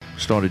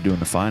started doing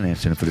the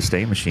financing for the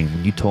stay machine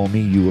when you told me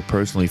you were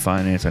personally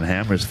financing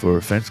hammers for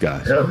fence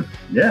guys.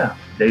 Yeah.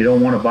 They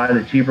don't want to buy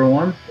the cheaper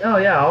ones. Oh,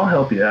 yeah, I'll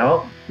help you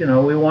out. You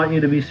know, we want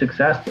you to be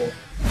successful.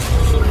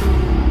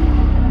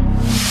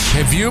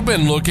 Have you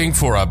been looking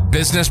for a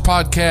business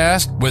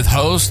podcast with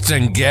hosts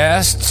and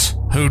guests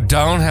who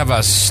don't have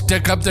a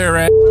stick up their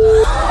ass?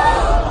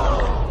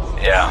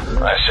 Yeah,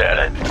 I said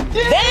it.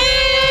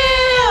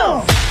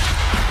 Damn!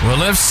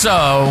 Well, if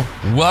so,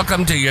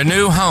 welcome to your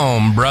new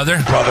home, brother.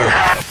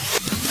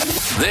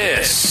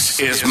 This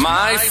is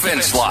My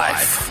Fence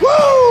Life.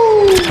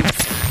 Woo!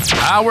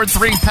 Our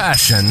three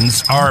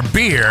passions are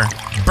beer,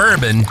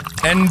 bourbon,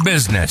 and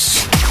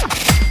business.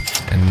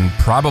 And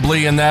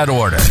probably in that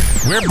order.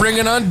 We're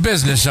bringing on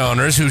business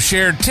owners who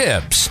share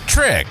tips,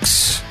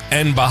 tricks,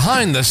 and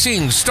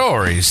behind-the-scenes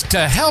stories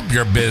to help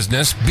your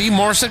business be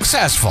more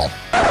successful.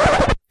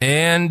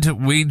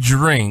 And we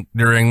drink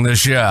during the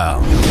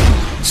show.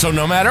 So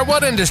no matter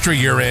what industry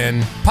you're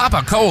in, pop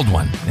a cold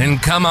one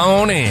and come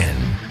on in.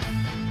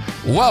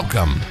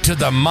 Welcome to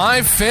the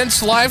My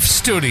Fence Life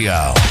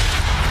studio.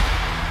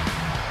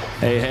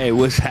 Hey,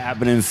 what's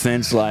happening,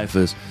 fence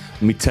lifers?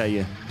 Let me tell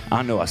you,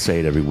 I know I say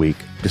it every week.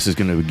 This is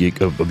going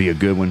to be a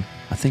good one.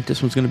 I think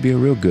this one's going to be a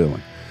real good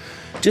one.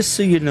 Just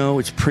so you know,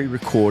 it's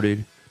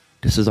pre-recorded.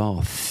 This is all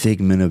a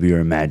figment of your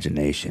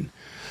imagination.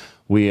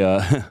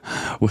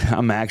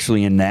 I'm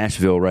actually in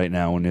Nashville right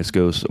now when this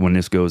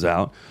goes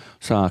out.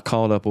 So I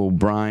called up old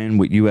Brian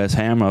with US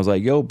Hammer. I was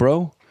like, yo,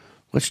 bro,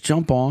 let's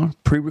jump on,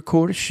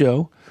 pre-record a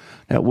show.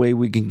 That way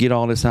we can get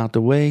all this out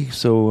the way.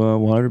 So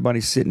while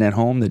everybody's sitting at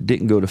home that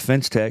didn't go to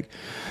Fence Tech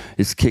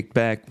is kicked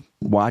back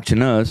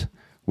watching us,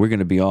 we're going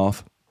to be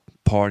off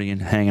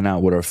partying, hanging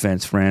out with our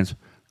fence friends,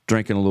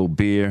 drinking a little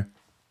beer,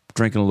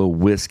 drinking a little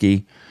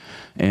whiskey,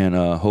 and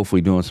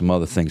hopefully doing some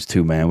other things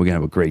too, man. We're going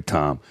to have a great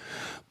time.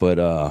 But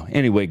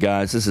anyway,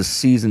 guys, this is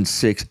Season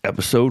 6,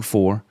 Episode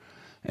 4.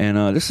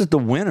 And this is the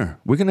winner.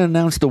 We're going to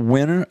announce the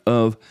winner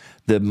of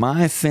the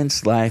My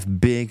Fence Life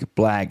Big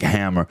Black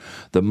Hammer,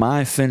 the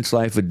My Fence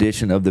Life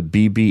edition of the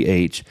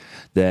BBH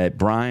that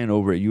Brian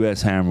over at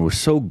US Hammer was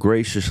so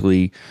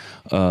graciously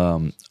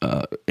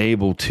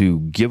able to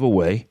give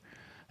away.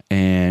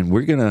 And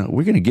we're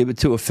gonna give it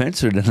to a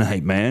fencer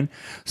tonight, man.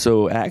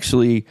 So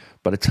actually,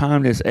 by the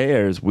time this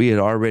airs, we had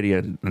already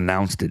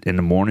announced it in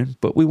the morning,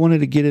 but we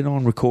wanted to get it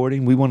on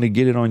recording. We wanted to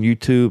get it on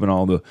YouTube and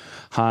all the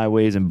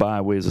highways and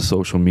byways of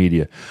social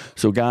media.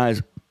 So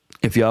guys,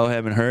 if y'all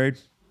haven't heard,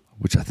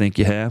 which I think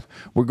you have,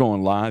 we're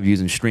going live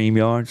using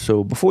StreamYard.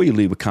 So before you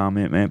leave a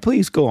comment, man,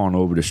 please go on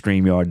over to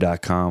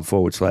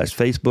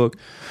StreamYard.com/Facebook.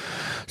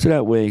 So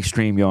that way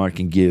StreamYard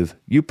can give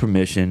you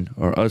permission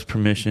or us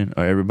permission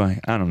or everybody.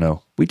 I don't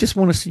know. We just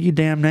want to see your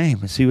damn name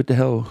and see what the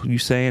hell you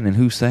saying and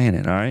who's saying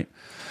it, all right?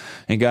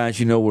 And guys,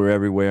 you know we're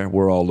everywhere.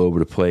 We're all over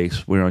the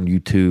place. We're on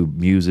YouTube,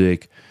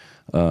 music.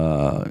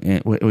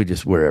 And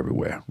we're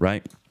everywhere,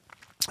 right?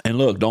 And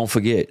look, don't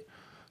forget,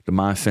 the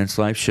My Fence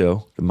Life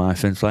show, the My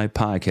Fence Life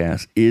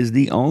podcast, is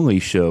the only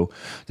show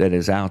that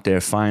is out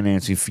there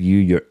financing for you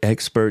your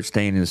expert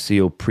stain and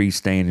seal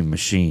pre-staining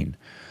machine.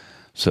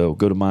 So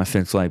go to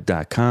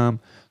myfencelife.com,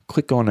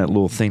 click on that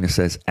little thing that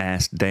says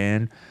Ask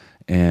Dan,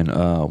 and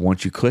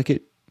once you click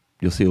it,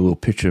 you'll see a little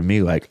picture of me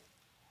because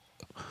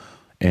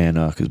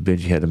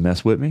Benji had to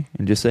mess with me,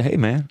 and just say, hey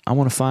man, I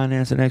want to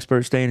finance an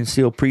expert stain and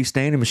seal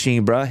pre-staining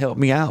machine, bro. Help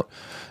me out,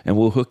 and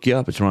we'll hook you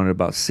up. It's running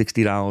about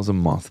 $60 a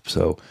month,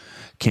 so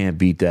can't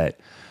beat that.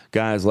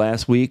 Guys,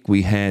 last week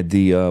we had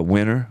the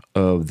winner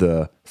of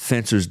the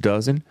Fencer's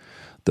Dozen,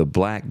 the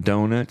Black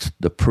Donuts,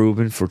 the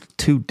proven for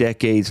 2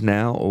 decades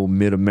now, old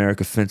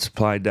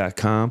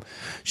MidAmericaFenceSupply.com.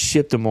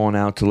 Shipped them on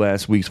out to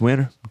last week's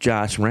winner,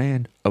 Josh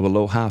Rand of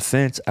Aloha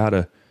Fence out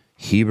of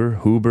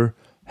Haber,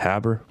 I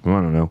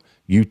don't know,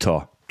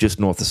 Utah,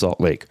 just north of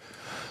Salt Lake.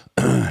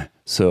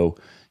 So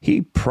he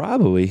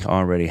probably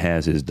already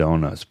has his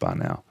donuts by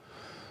now.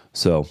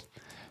 So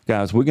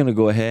guys, we're going to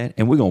go ahead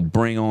and we're going to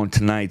bring on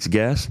tonight's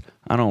guest.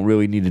 I don't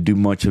really need to do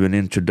much of an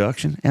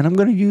introduction, and I'm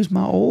going to use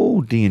my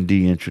old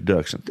D&D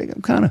introduction. I think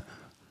I'm kind of,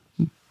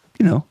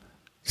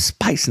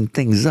 spicing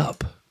things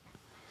up.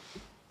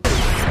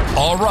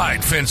 All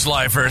right, fence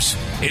lifers,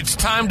 it's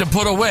time to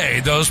put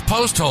away those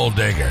post hole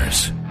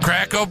diggers.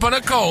 Crack open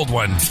a cold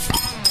one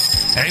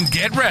and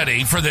get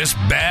ready for this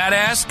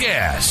badass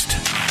guest.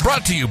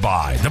 Brought to you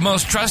by the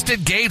most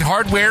trusted gate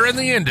hardware in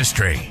the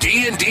industry,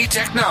 D&D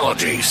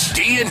Technologies.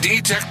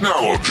 D&D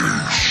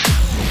Technologies.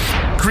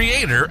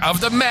 Creator of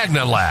the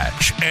Magna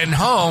Latch and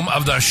home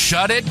of the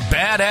Shut It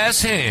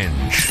Badass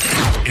Hinge.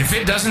 If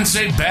it doesn't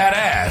say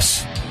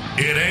badass,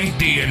 it ain't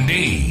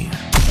D&D.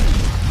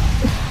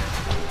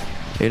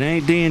 It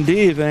ain't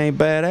D&D if it ain't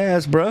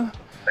badass, bruh.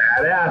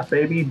 Badass,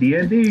 baby,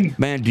 D&D.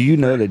 Man, do you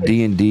know that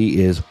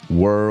D&D is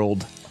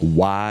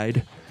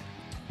worldwide?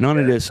 None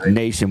of this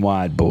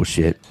nationwide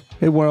bullshit.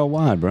 It's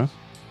worldwide, bro.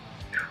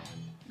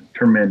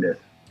 Tremendous.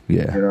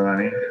 Yeah. You know what I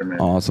mean?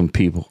 Tremendous.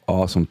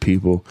 Awesome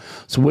people.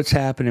 So what's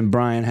happening,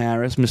 Brian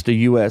Harris, Mr.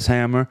 US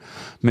Hammer,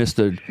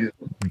 Mr.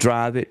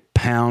 Drive It,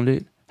 Pound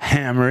It,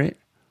 Hammer It?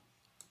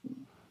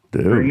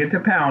 Dude. Bring it to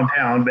Pound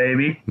Town,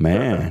 baby.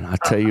 Man, I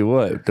tell you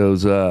what,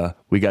 those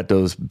we got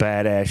those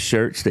badass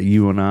shirts that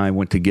you and I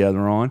went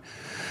together on,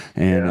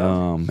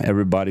 and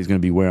everybody's going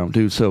to be wearing them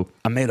too. So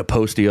I made a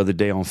post the other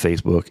day on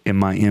Facebook, and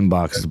my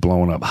inbox is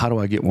blowing up. How do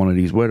I get one of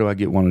these? Where do I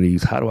get one of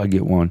these? How do I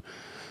get one?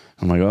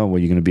 I'm like, oh, well,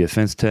 you're going to be a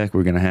fence tech.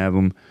 We're going to have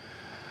them.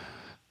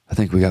 I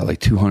think we got like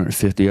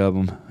 250 of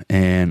them.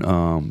 And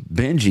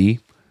Benji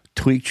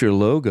tweaked your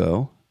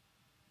logo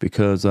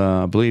because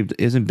I believe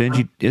isn't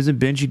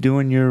Benji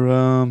doing your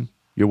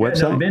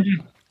website? No,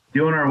 Benji's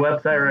doing our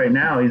website right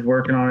now. He's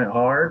working on it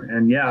hard.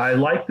 And yeah, I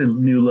like the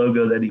new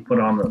logo that he put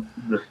on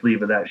the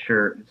sleeve of that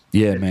shirt.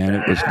 Yeah, man,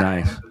 it was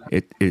nice.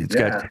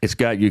 It's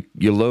got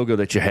your logo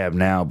that you have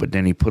now, but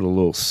then he put a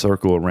little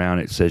circle around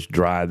it. It says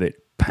drive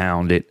it,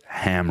 pound it,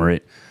 hammer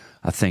it.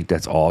 I think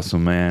that's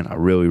awesome, man. I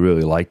really,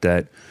 really like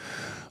that.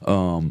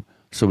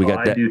 So we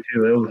got that. I do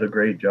too. It was a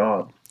great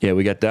job. Yeah,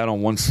 we got that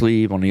on one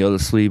sleeve. On the other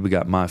sleeve, we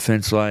got My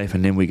Fence Life,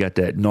 and then we got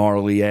that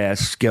gnarly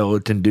ass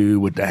skeleton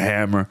dude with the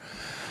hammer.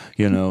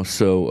 You know,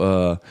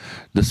 so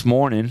this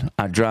morning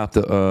I dropped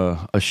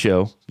a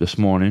show this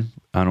morning.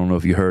 I don't know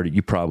if you heard it.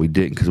 You probably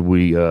didn't because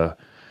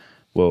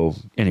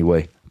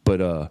anyway.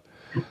 But I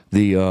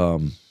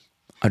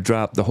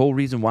dropped the whole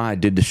reason why I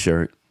did the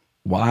shirt,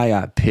 why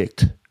I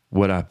picked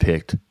what I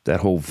picked,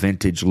 that whole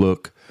vintage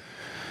look.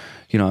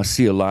 You know, I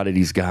see a lot of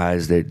these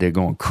guys that they're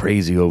going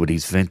crazy over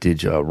these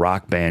vintage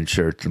rock band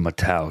shirts, the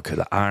Metallica,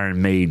 the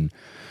Iron Maiden,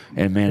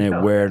 and man, they're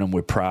wearing them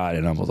with pride.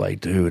 And I was like,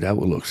 dude, that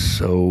would look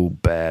so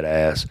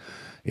badass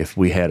if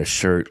we had a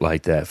shirt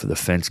like that for the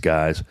fence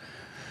guys.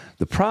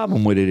 The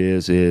problem with it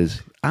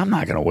is I'm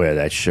not gonna wear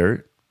that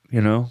shirt.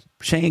 You know,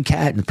 Shane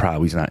Catton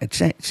probably's not.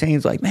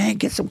 Shane's like, man,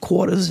 get some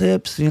quarter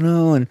zips, you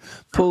know, and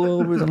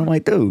pullovers, and I'm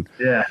like, dude,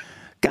 yeah,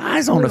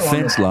 guys on the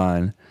fence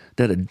line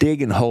that are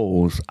digging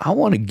holes, I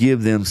want to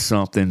give them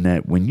something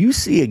that when you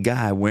see a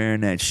guy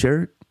wearing that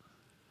shirt,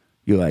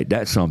 you're like,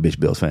 that son of a bitch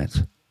builds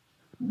fence.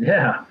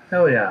 Yeah,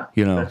 hell yeah.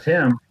 You know, that's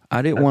him.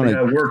 I didn't want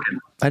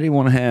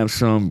to have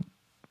some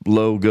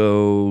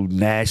logo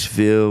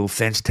Nashville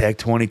Fence Tech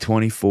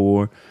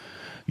 2024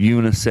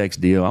 unisex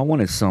deal. I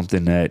wanted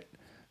something that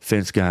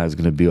fence guy is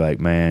going to be like,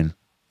 man,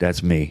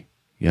 that's me.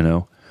 You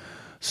know,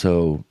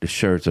 so the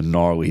shirts are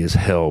gnarly as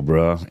hell,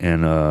 bro,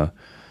 and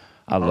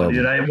I love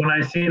it. When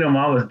I seen them,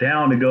 I was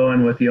down to go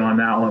in with you on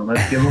that one.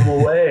 Let's give them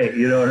away.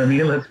 You know what I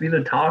mean? Let's be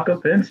the talk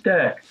of fence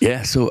tech.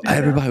 Yeah, so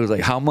everybody was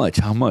like, how much?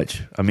 How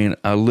much? I mean,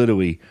 I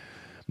literally,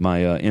 my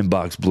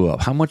inbox blew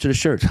up. How much are the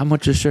shirts? How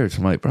much are the shirts?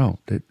 I'm like, bro,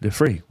 they're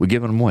free. We're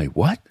giving them away.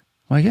 What?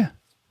 Well, yeah.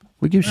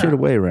 We give shit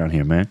away around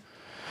here, man.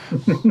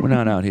 We're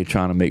not out here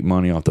trying to make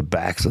money off the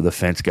backs of the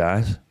fence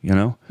guys, you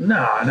know?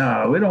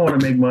 No. We don't want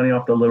to make money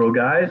off the little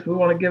guys. We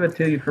want to give it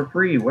to you for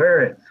free.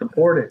 Wear it.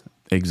 Support it.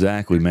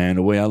 Exactly, man.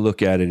 The way I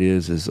look at it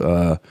is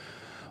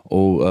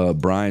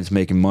Brian's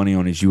making money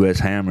on his U.S.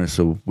 Hammer,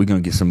 so we're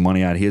going to get some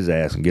money out of his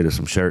ass and get us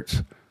some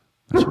shirts.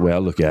 That's the way I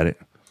look at it.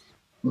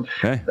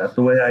 Okay. That's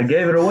the way I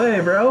gave it away,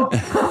 bro.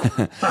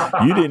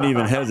 You didn't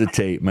even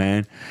hesitate,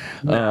 man.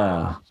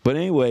 Nah. But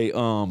anyway,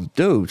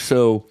 dude,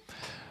 so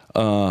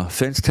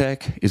Fence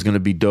Tech is going to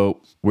be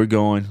dope. We're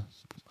going.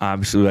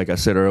 Obviously, like I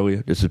said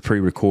earlier, this is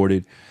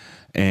pre-recorded,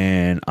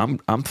 and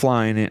I'm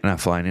flying in. Not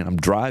flying in. I'm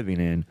driving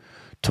in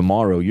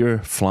tomorrow. You're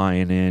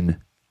flying in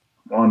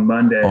on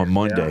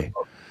Monday.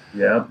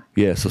 Yeah.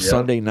 Yeah. So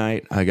Sunday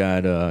night, I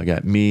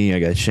got me. I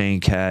got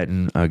Shane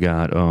Catton. I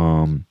got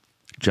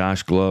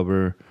Josh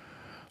Glover.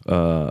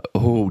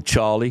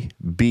 Charlie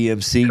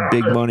BMC,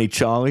 Big Money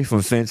Charlie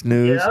from Fence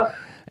News. Yep.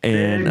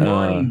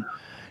 And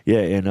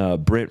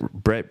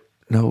Brett.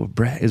 No,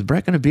 Brett, is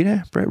Brett going to be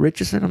there? Brett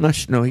Richardson? I'm not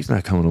sure. No, he's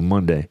not coming on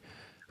Monday.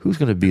 Who's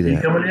going to be there? Is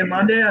he coming in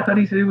Monday? I thought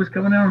he said he was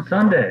coming in on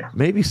Sunday.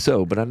 Maybe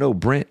so, but I know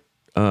Brent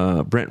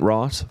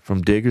Ross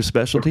from Digger's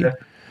Specialty. Okay.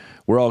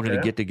 We're all going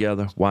to get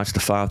together, watch the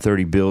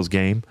 5:30 Bills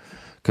game,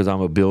 because I'm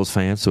a Bills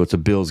fan, so it's a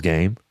Bills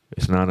game.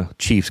 It's not a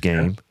Chiefs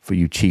game for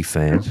you Chief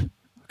fans.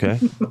 Okay?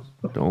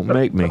 Don't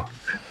make me.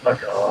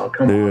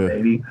 Come on,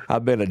 baby.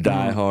 I've been a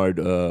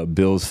diehard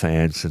Bills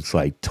fan since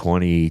like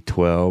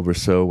 2012 or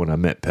so when I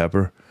met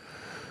Pepper.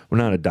 We're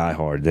not a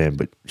diehard then,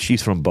 but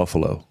she's from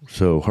Buffalo.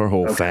 So her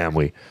whole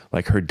family,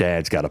 like her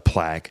dad's got a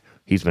plaque.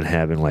 He's been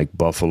having like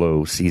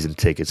Buffalo season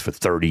tickets for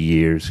 30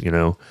 years, you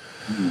know?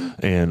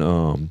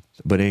 And,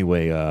 but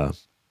anyway,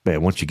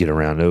 man, once you get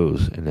around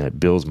those and that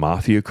Bills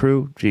Mafia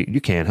crew, gee,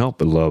 you can't help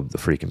but love the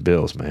freaking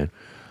Bills, man.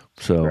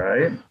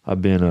 So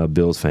I've been a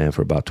Bills fan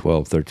for about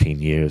 12,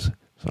 13 years.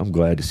 So I'm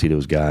glad to see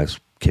those guys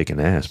kicking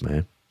ass,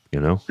 man, you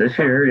know? This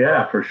year,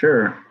 yeah, for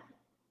sure.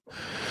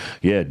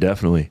 Yeah,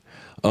 definitely.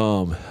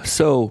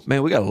 So,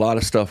 man, we got a lot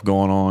of stuff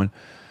going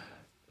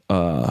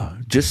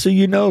on. Just so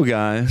you know,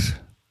 guys,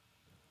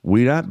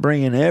 we're not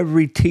bringing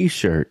every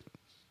T-shirt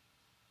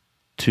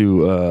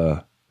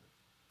to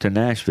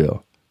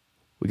Nashville.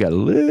 We got a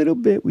little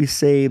bit we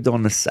saved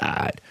on the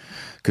side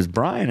because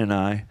Brian and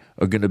I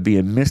are going to be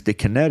in Mystic,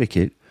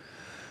 Connecticut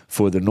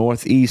for the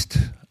Northeast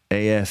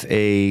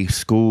AFA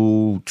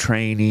school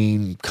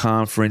training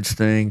conference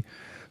thing.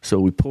 So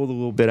we pulled a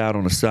little bit out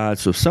on the side.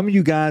 So some of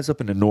you guys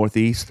up in the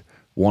Northeast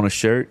want a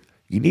shirt,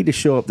 you need to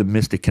show up to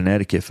Mystic,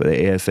 Connecticut for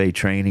the AFA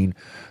training,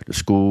 the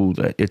school.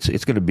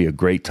 It's going to be a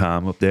great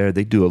time up there.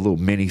 They do a little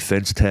mini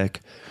fence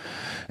tech,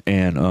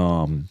 and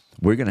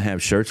we're going to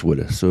have shirts with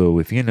us. So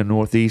if you're in the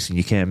Northeast and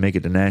you can't make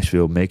it to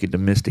Nashville, make it to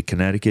Mystic,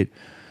 Connecticut.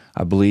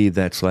 I believe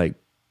that's like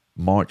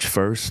March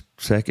 1st,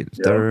 2nd,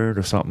 3rd,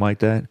 or something like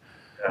that.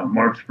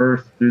 March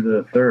 1st through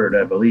the 3rd,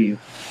 I believe.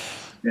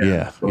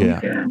 Yeah.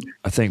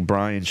 I think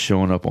Brian's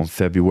showing up on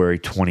February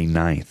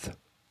 29th.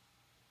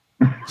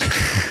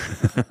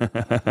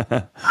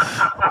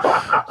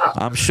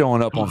 I'm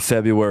showing up on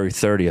February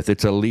 30th.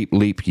 It's a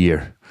leap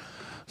year.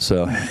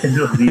 So it's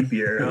a leap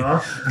year,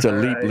 huh? It's a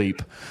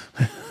leap.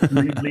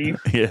 Leap.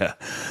 Yeah.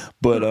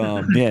 But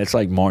it's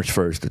like March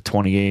 1st, the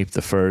 28th,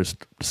 the 1st,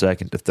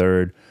 2nd, the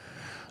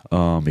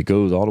 3rd. It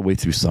goes all the way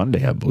through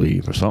Sunday, I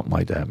believe, or something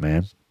like that,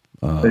 man.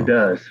 It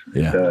does.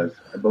 Yeah. It does.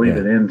 I believe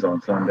it ends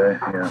on Sunday.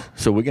 Yeah.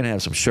 So we're going to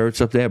have some shirts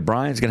up there.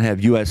 Brian's going to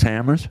have U.S.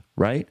 Hammers,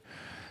 right?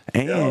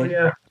 And Oh,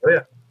 yeah.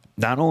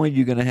 not only are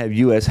you going to have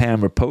U.S.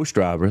 Hammer post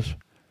drivers,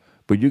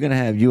 but you're going to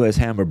have U.S.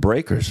 Hammer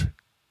breakers.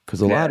 Because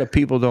a lot of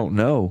people don't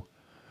know.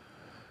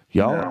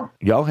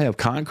 Y'all have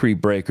concrete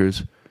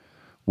breakers,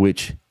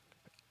 which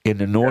in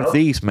the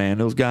Northeast, man,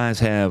 those guys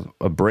have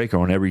a breaker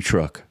on every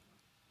truck.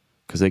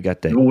 Because they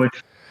got that.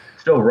 Which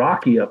still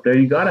rocky up there.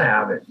 You got to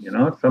have it. You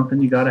know, it's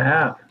something you got to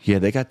have. Yeah,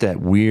 they got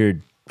that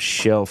weird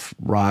shelf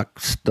rock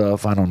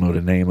stuff. I don't know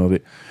the name of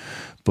it.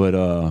 But,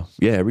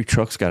 every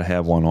truck's got to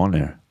have one on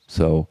there.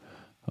 So,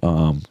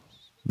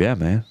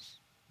 man,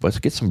 let's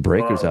get some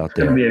breakers out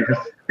there.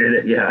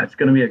 It's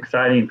going to be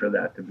exciting for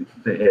that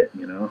to hit,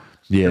 you know.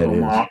 Yeah, Show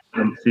them off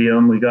and see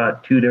them. We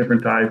got 2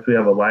 different types. We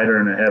have a lighter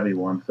and a heavy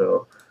one,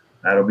 so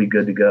that'll be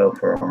good to go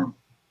for them.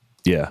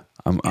 Yeah,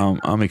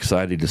 I'm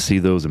excited to see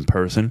those in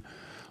person.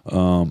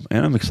 And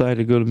I'm excited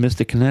to go to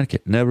Mystic,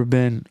 Connecticut. I've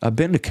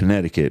been to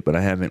Connecticut, but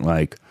I haven't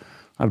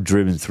I've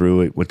driven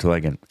through it, went to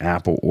like an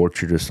apple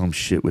orchard or some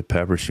shit with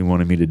Pepper she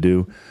wanted me to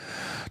do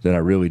that I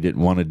really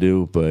didn't want to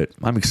do, but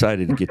I'm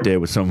excited to get there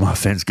with some of my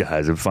fence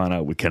guys and find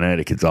out what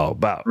Connecticut's all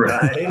about.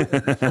 Right. It's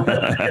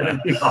going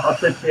to be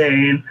off the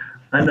chain.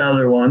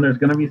 Another one. There's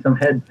going to be some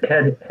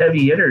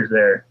heavy hitters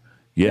there.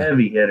 Yeah.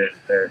 Heavy hitters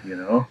there, you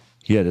know.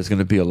 Yeah, there's going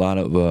to be a lot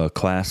of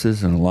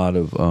classes and a lot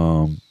of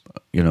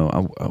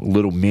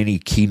little mini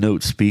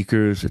keynote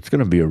speakers. It's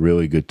going to be a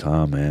really good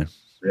time, man.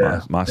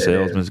 Yeah, my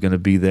salesman's going to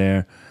be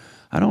there.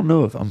 I don't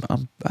know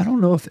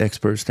if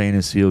Expert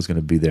Stainless Steel is going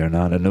to be there or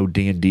not. I know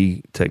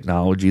D&D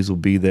Technologies will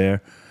be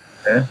there.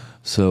 Okay.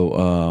 So,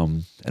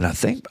 and I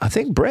think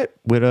Brett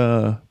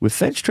with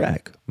Fence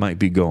Track might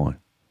be going.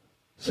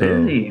 So,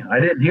 is he? I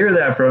didn't hear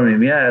that from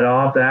him yet.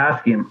 I'll have to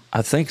ask him.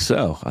 I think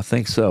so,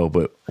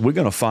 but we're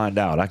going to find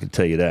out. I can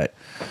tell you that.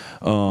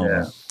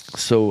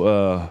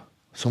 So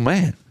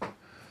man,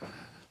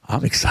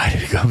 I'm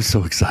excited to go. I'm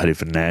so excited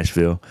for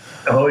Nashville.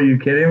 Oh, you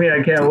kidding me?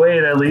 I can't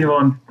wait. I leave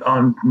on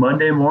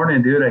Monday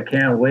morning, dude. I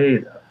can't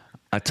wait.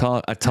 I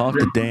talked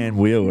to Dan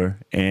Wheeler,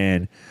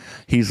 and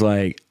he's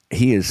like,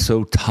 he is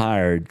so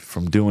tired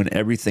from doing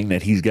everything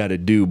that he's got to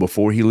do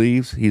before he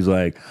leaves. He's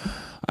like,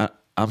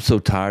 I'm so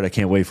tired. I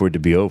can't wait for it to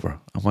be over.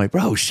 I'm like,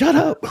 bro, shut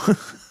up.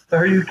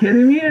 Are you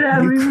kidding me? It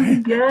hasn't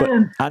even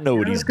begun. I know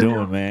what he's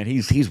doing, man.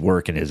 He's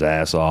working his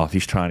ass off.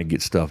 He's trying to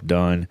get stuff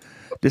done.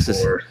 This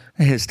is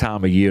his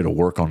time of year to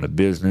work on the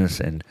business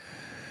and,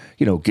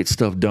 get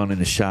stuff done in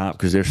the shop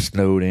because they're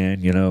snowed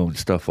in, and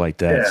stuff like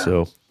that. Yeah.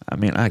 So, I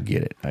mean, I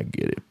get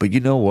it. But you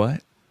know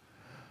what?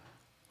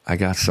 I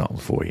got something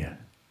for you.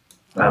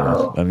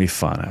 Let me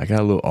find it. I got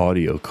a little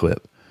audio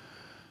clip.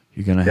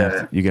 You're gonna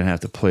have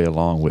to play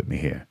along with me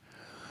here.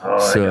 Oh,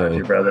 I got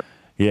you, brother.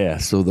 Yeah,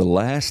 so the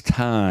last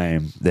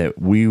time that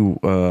we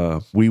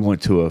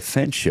went to a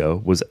fence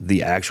show was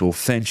the actual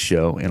fence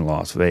show in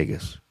Las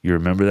Vegas. You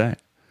remember that?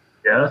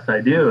 Yes,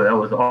 I do. That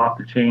was off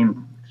the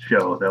chain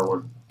show. That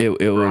was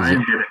Brian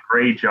did a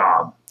great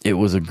job. It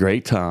was a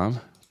great time,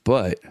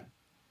 but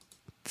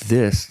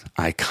this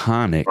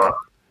iconic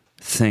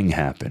thing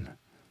happened.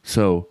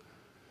 So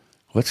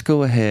let's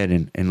go ahead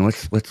and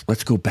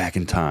let's go back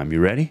in time. You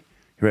ready?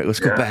 You ready? Let's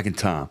go back in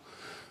time.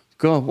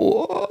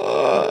 Go.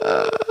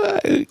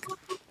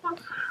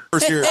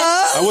 Here.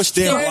 I wish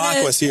Dan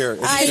Block was here.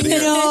 I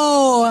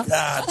know.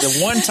 God, the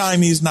one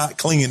time he's not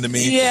clinging to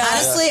me. Yeah.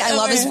 Honestly, I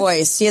love his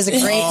voice. He has a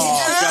great.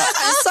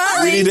 I'm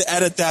sorry. We need to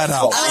edit that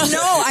out.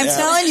 No, I'm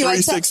telling you.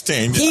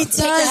 316. He does.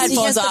 Take the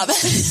headphones off.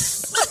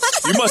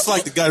 You must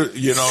like the guy.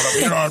 You know what I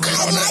mean? I'm down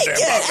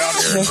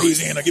here in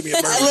Louisiana. Give me a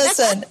bourbon.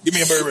 Listen. Give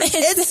me a bourbon.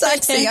 It's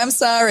sexy. I'm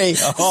sorry.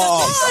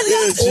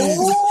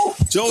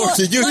 Joel,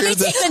 did you hear that? Let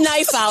me take the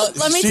knife out.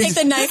 Let me take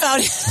the knife out.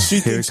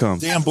 Here it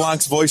comes. Dan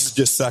Blanc's voice is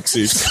just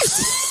sexy.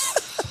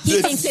 He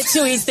thinks it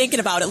too. He's thinking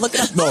about it. Look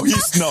at him. No,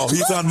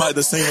 he's on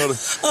the same order.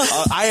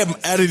 I am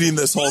editing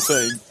this whole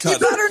thing. You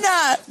better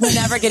not. We're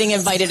never getting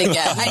invited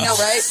again. I know,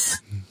 right?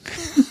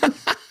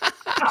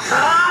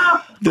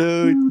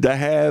 Dude, to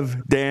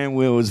have Dan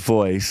Wheeler's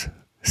voice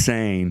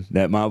saying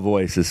that my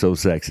voice is so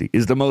sexy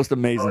is the most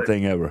amazing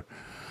thing ever.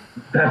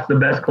 That's the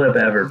best clip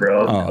ever,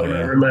 bro. Don't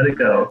ever let it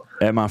go.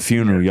 At my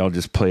funeral, y'all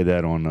just play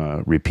that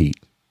on repeat.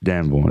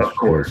 Dan Vaughn's Of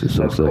course, voice is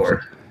so of sexy.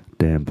 course.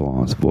 Dan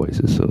Vaughn's voice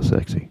is so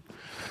sexy.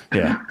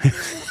 Yeah.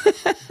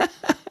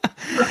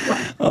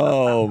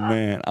 Oh,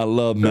 man. I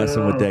love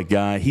messing with that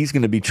guy. He's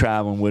going to be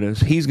traveling with us.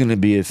 He's going to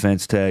be at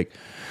Fence Tech,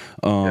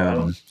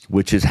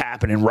 which is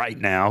happening right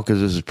now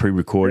because this is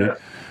pre-recorded.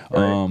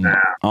 Yeah.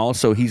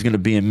 Also, he's going to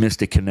be in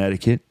Mystic,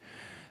 Connecticut.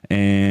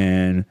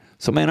 And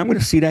so, man, I'm going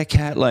to see that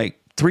cat like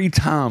 3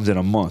 times in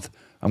a month.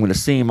 I'm going to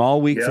see him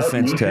all week for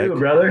Fence Tech. Me too,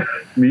 brother.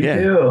 Me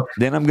too.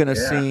 Then I'm going to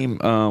see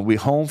him. We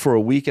home for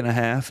a week and a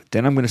half.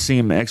 Then I'm going to see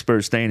him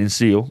Expert Stain and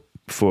Seal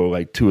for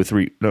like 3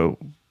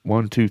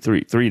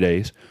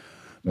 days,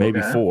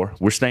 maybe 4.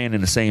 We're staying in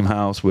the same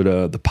house with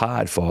the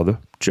Podfather,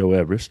 Joe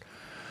Everest.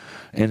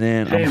 And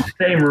then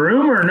same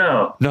room or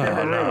no?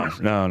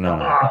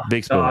 No.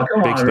 Big Spoon.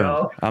 Big Spoon.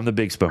 Bro. I'm the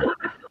Big Spoon.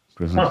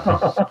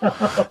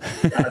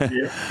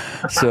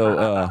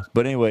 So,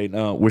 but anyway,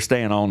 we're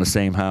staying all in the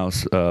same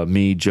house.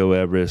 Me, Joe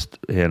Everest,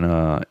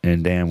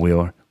 and Dan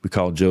Wheeler. We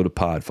call Joe the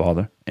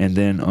Podfather. And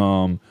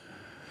then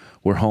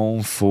we're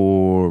home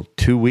for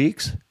 2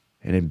 weeks,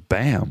 and then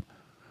bam,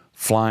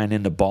 flying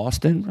into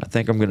Boston. I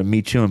think I'm going to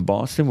meet you in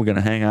Boston. We're going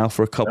to hang out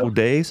for a couple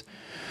days.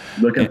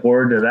 Looking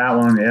forward to that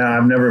one. Yeah,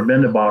 I've never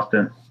been to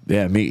Boston.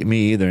 Yeah, me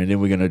either. And then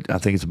we're going to, I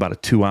think it's about a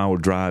 2-hour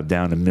drive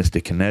down to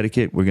Mystic,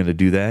 Connecticut. We're going to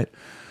do that.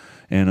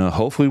 And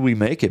hopefully we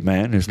make it,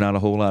 man. There's not a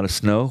whole lot of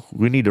snow.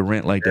 We need to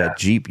rent like that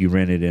Jeep you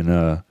rented in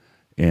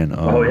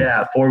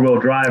 4-wheel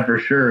drive for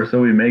sure.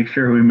 So we make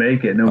sure we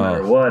make it no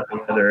matter what the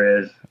weather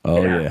is.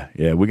 Oh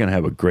yeah. We're gonna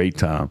have a great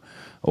time.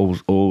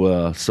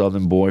 Old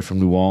Southern boy from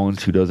New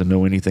Orleans who doesn't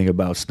know anything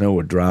about snow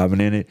or driving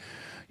in it.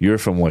 You're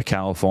from what,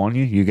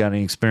 California? You got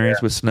any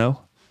experience with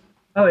snow?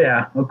 Oh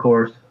yeah, of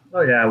course. Oh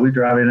yeah, we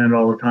drive in it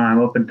all the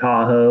time up in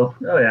Tahoe.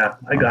 Oh yeah,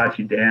 I got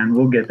you, Dan.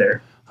 We'll get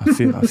there. I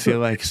feel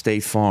like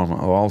State Farm, or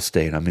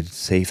Allstate. I'm in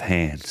safe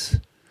hands.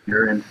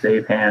 You're in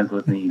safe hands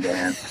with me,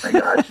 Dan. I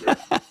got you.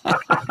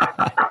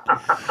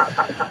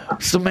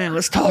 So, man,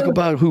 let's talk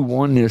about who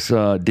won this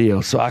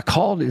deal. So I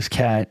called this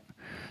cat.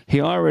 He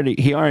already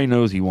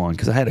knows he won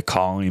because I had to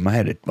call him. I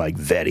had to like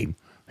vet him.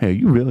 Hey, are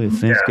you really a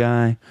fence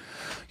guy?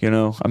 You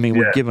know, I mean,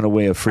 we're giving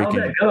away a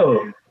freaking. How'd that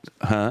go?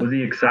 Huh? Was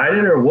he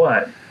excited or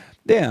what?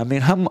 Yeah, I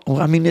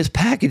mean, this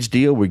package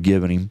deal we're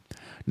giving him.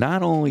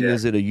 Not only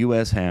is it a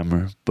U.S.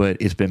 hammer, but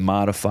it's been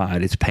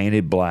modified. It's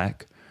painted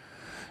black.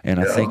 And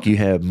I think you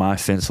have My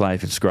Fence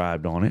Life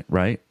inscribed on it,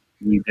 right?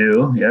 We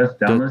do, yes,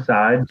 down the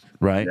side.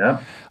 Right.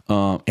 Yep.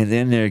 And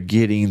then they're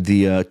getting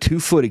the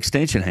 2-foot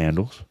extension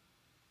handles.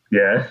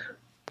 Yes.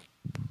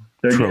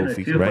 They're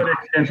Trophy, getting a 2-foot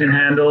extension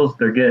handles.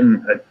 They're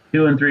getting a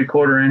 2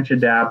 3/4-inch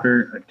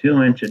adapter, a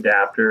 2-inch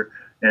adapter,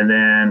 and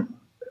then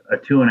a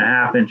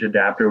 2.5-inch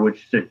adapter,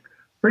 which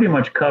pretty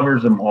much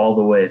covers them all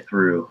the way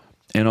through.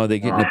 And are they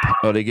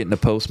getting the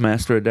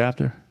Postmaster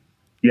adapter?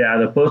 Yeah,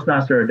 the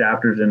Postmaster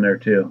adapter's in there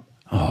too.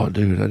 Oh,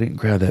 dude, I didn't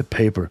grab that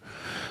paper.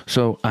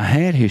 So I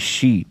had his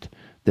sheet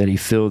that he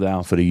filled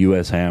out for the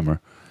U.S. Hammer,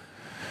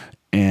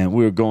 and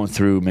we were going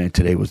through. Man,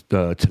 today's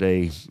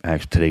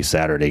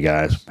Saturday,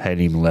 guys. Hadn't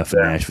even left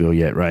Nashville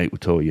yet, right? We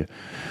told you,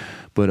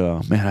 but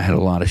man, I had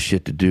a lot of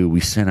shit to do.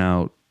 We sent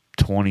out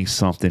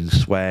 20-something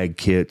swag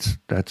kits.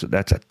 That's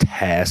a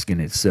task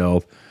in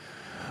itself.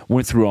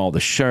 Went through all the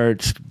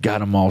shirts, got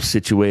them all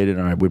situated.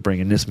 All right, we're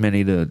bringing this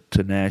many to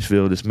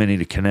Nashville, this many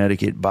to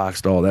Connecticut,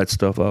 boxed all that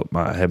stuff up.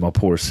 I had my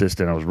poor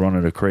assistant. I was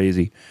running her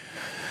crazy.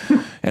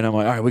 And I'm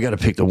like, all right, we got to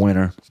pick the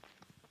winner.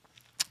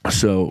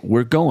 So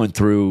we're going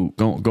through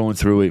it,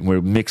 and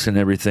we're mixing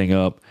everything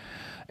up.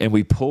 And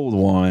we pulled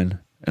one,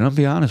 and I'll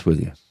be honest with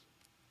you.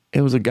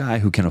 It was a guy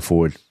who can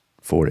afford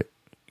it.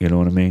 You know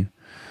what I mean?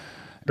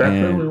 That's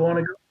who we want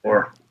to go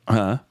for.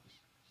 Huh?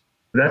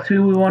 That's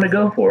who we want to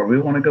go for. We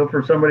want to go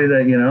for somebody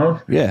that,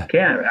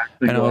 can't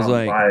actually and I was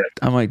like, buy it.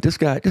 I'm like, this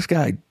guy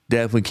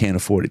definitely can't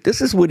afford it. This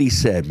is what he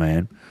said,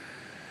 man.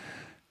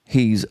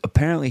 He's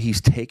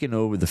taken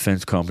over the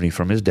fence company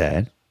from his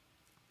dad.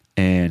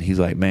 And he's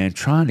like, man,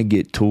 trying to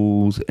get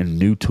tools and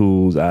new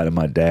tools out of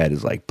my dad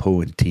is like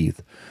pulling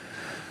teeth.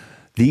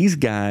 These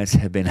guys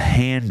have been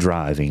hand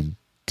driving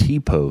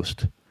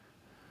T-post.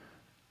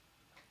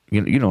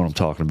 You know what I'm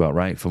talking about,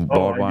 right? From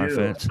barbed wire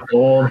fence.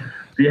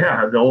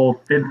 The old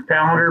fence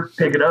pounder,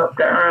 pick it up,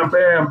 bam,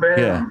 bam,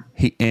 bam.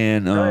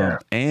 Yeah,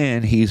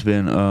 and he's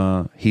been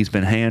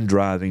hand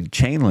driving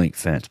chain link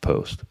fence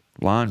post,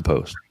 line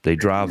post. They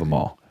drive them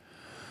all.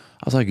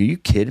 I was like, "Are you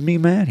kidding me,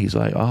 man?" He's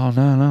like, "Oh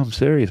no, I'm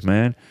serious,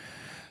 man.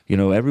 You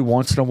know, every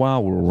once in a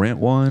while we'll rent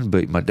one,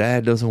 but my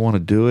dad doesn't want to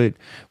do it.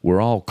 We're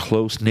all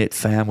close-knit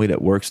family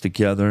that works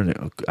together,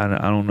 and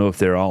I don't know if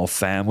they're all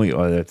family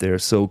or if they're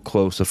so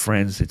close of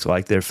friends it's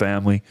like their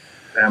family.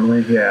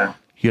 Family, yeah.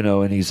 You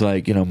know, and he's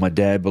like, my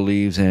dad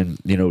believes in,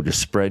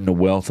 just spreading the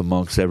wealth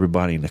amongst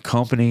everybody in the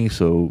company.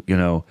 So,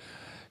 so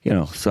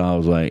I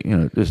was like,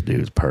 this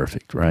dude's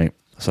perfect, right?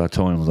 So I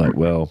told him, I was like,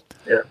 well,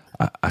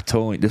 I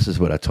told him, this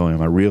is what I told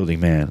him. I reeled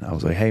him in. I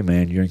was like, hey,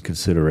 man, you're in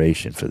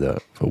consideration for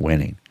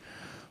winning.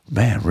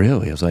 Man,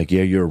 really? I was like,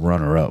 yeah, you're a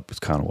runner-up. It's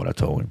kind of what I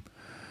told him.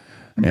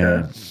 Okay.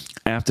 And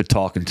after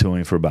talking to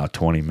him for about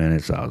 20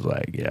 minutes, I was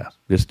like, yeah,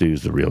 this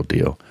dude's the real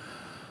deal.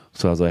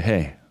 So I was like,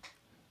 hey,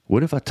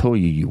 what if I told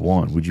you you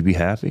won? Would you be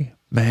happy?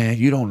 Man,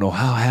 you don't know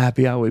how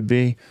happy I would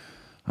be.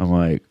 I'm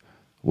like,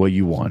 well,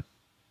 you won.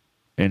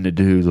 And the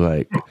dude's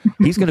like,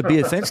 he's going to be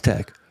at Fence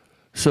Tech.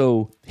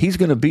 So he's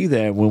going to be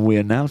there when we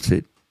announce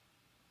it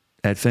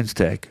at Fence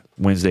Tech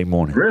Wednesday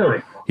morning.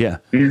 Really? Yeah.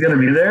 He's going to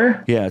be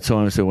there? Yeah, I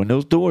told him, I said, when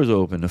those doors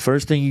open, the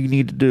first thing you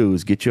need to do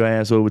is get your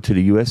ass over to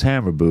the U.S.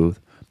 Hammer booth,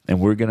 and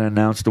we're going to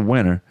announce the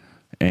winner,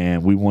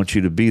 and we want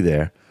you to be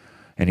there.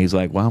 And he's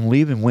like, well, I'm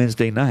leaving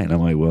Wednesday night. And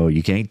I'm like, well,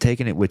 you can't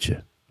taking it with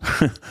you.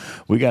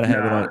 We got to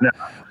have it on.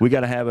 We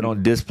got to have it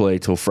on display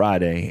till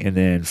Friday, and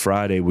then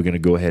Friday we're going to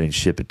go ahead and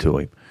ship it to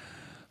him.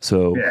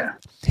 So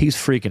he's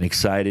freaking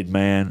excited,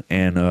 man.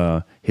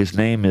 And his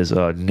name is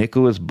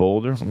Nicholas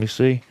Boulder. Let me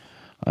see.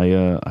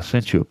 I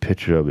sent you a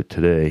picture of it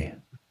today.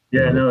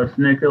 Yeah, no, it's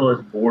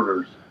Nicholas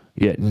Borders.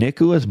 Yeah,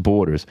 Nicholas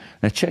Borders.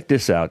 Now check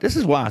this out. This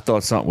is why I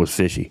thought something was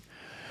fishy.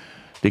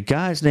 The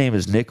guy's name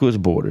is Nicholas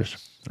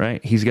Borders,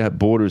 right? He's got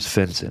Borders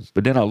fencing.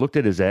 But then I looked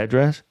at his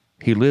address.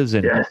 He lives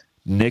in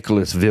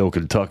Nicholasville,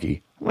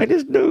 Kentucky. I'm like,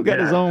 this dude got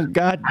his own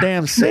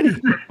goddamn city.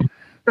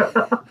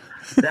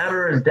 That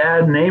or his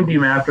dad named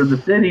him after the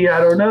city.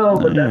 I don't know,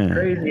 but that's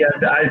crazy.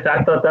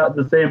 I thought that was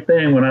the same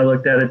thing when I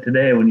looked at it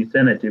today when you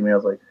sent it to me. I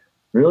was like,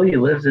 really? He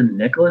lives in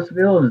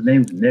Nicholasville and his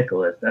name's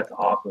Nicholas. That's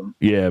awesome.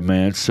 Yeah,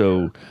 man.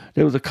 So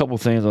there was a couple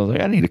things I was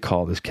like, I need to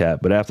call this cat.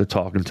 But after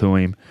talking to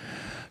him,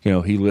 you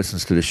know, he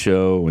listens to the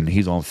show and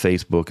he's on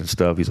Facebook and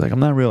stuff. He's like,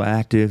 I'm not real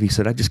active. He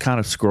said, I just kind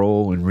of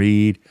scroll and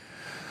read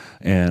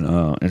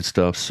and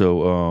stuff.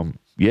 So,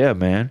 yeah,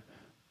 man,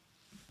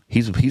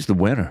 he's the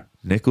winner.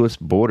 Nicholas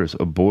Borders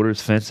of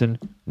Borders Fencing,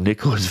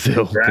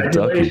 Nicholasville,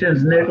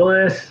 Congratulations, Kentucky.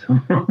 Nicholas.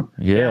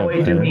 Yeah, can't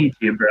wait to meet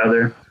you,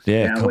 brother.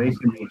 Yeah, can't wait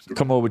to meet you.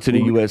 Come over to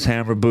the U.S.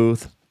 Hammer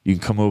booth. You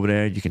can come over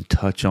there. You can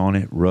touch on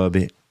it, rub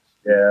it,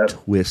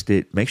 twist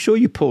it. Make sure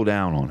you pull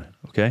down on it,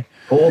 okay?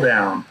 Pull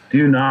down.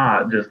 Do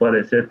not just let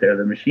it sit there.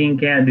 The machine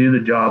can't do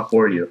the job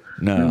for you.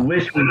 No. I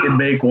wish we could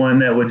make one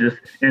that would just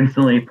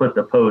instantly put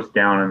the post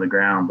down in the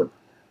ground, but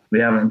we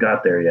haven't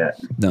got there yet.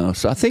 No,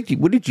 so I think,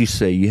 what did you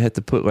say? You had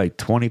to put like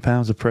 20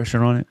 pounds of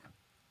pressure on it?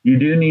 You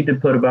do need to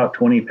put about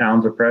 20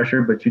 pounds of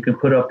pressure, but you can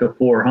put up to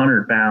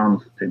 400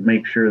 pounds to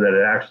make sure that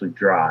it actually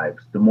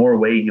drives. The more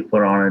weight you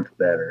put on it, the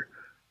better.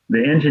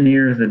 The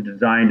engineers that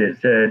designed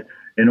it said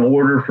in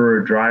order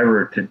for a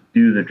driver to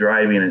do the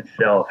driving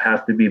itself has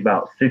to be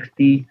about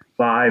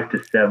 65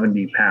 to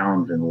 70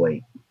 pounds in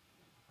weight.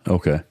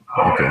 Okay.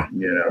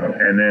 You know,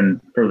 and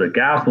then for the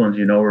gas ones,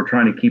 you know, we're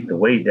trying to keep the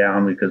weight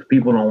down because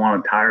people don't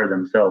want to tire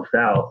themselves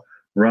out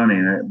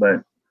running it.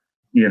 But,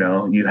 you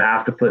know, you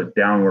have to put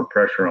downward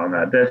pressure on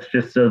that. That's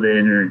just so the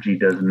energy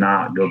does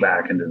not go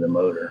back into the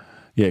motor.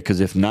 Yeah, because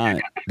if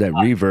not, that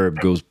reverb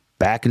goes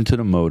back into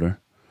the motor,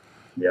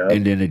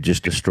 and then it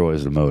just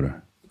destroys the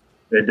motor.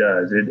 It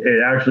does.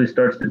 It actually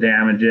starts to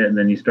damage it, and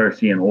then you start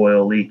seeing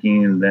oil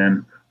leaking, and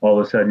then all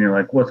of a sudden you're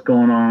like, what's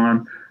going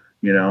on?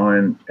 You know,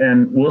 and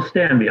we'll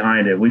stand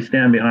behind it. We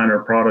stand behind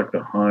our product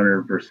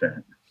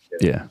 100%.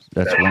 Yeah,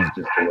 that's one.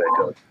 Just the way it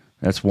goes.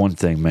 That's one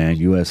thing, man.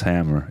 U.S.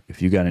 Hammer.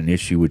 If you got an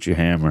issue with your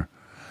hammer,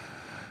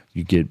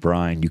 you get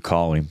Brian. You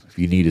call him. If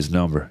you need his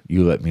number,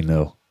 you let me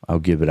know. I'll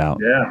give it out.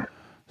 Yeah.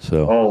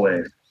 So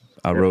always.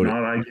 I wrote it.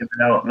 I give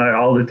it out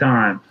all the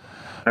time.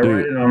 I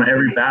write it on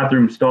every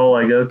bathroom stall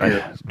I go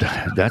to.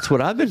 That's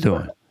what I've been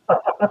doing.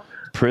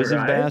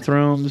 Prison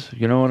bathrooms.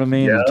 You know what I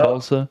mean? In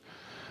Tulsa.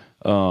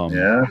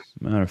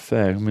 Matter of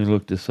fact, let me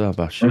look this up.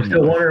 I'm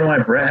still wondering why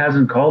Brett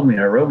hasn't called me.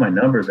 I wrote my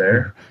number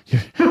there.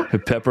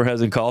 Pepper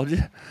hasn't called you?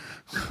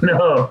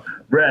 No,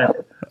 Brett.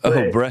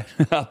 Oh, Brett.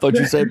 I thought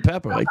you said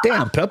Pepper. Like,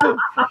 damn, Pepper?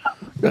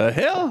 The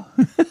hell?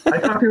 I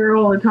talk to her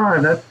all the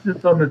time. That's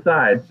just on the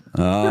side.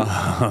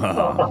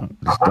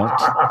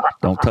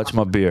 Don't touch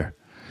my beer.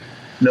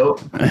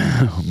 Nope.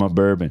 My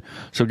bourbon.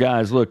 So,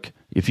 guys, look,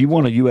 if you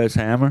want a U.S.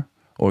 Hammer,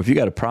 or if you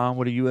got a problem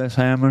with a U.S.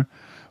 Hammer,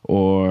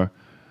 or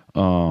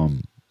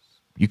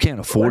you can't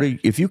afford it.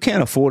 If you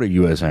can't afford a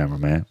U.S. Hammer,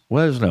 man,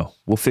 let us know.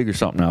 We'll figure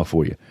something out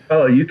for you.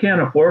 Oh, you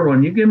can't afford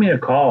one? You give me a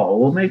call.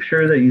 We'll make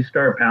sure that you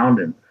start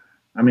pounding.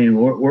 I mean,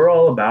 we're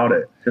all about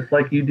it. Just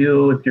like you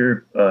do with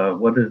your,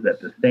 what is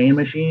that, the stain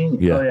machine?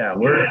 Yeah.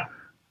 Oh, yeah.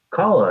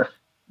 Call us.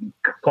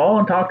 Call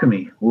and talk to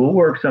me. We'll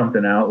work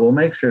something out. We'll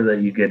make sure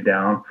that you get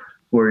down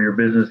where your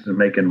business is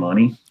making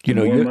money. You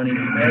know, money you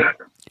make,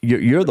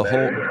 you're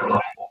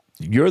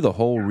the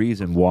whole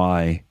reason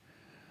why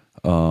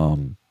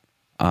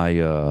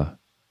I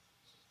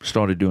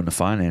started doing the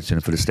financing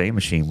for the stain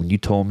machine. When you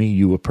told me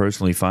you were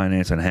personally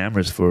financing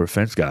hammers for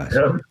fence guys.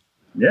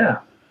 Yeah.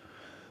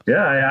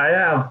 I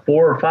have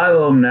 4 or 5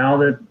 of them now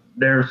that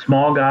they're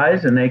small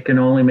guys and they can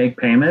only make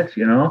payments.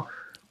 You know,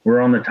 we're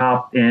on the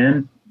top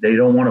end. They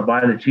don't want to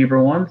buy the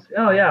cheaper ones.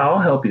 Oh yeah, I'll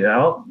help you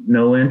out.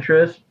 No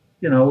interest.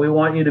 You know, we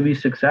want you to be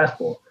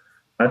successful.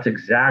 That's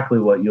exactly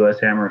what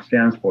U.S. Hammer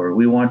stands for.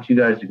 We want you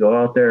guys to go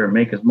out there and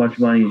make as much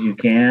money as you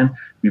can,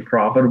 be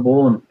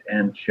profitable,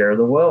 and share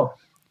the wealth.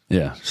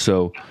 Yeah.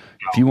 So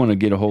if you want to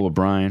get a hold of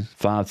Brian,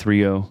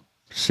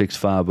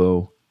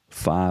 530-650-1450.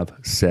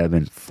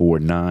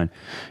 5749.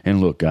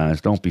 And look,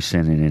 guys, don't be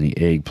sending any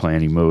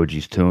eggplant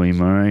emojis to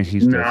him, all right?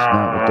 That's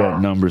not what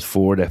that number's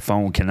for. That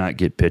phone cannot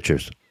get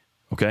pictures,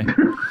 okay?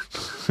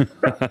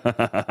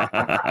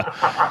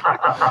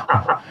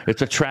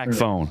 It's a track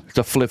phone. It's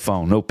a flip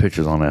phone. No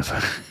pictures on that.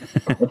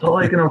 That's all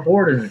I can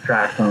afford is a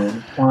track phone.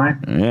 It's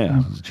fine.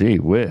 Yeah, gee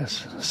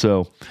whiz.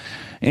 So,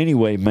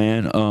 anyway,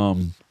 man,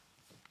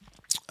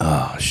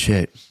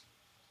 shit.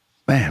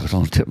 Man, it was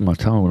on the tip of my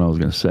tongue what I was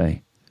going to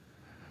say.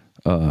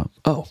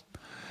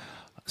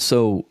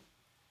 So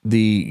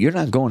you're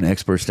not going to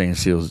Expert Stand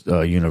Seals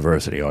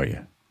University, are you?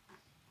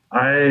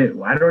 I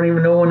don't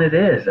even know when it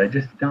is. I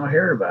just don't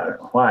hear about it.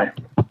 Why?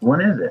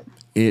 When is it?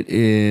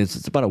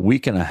 It's about a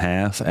week and a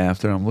half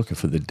after. I'm looking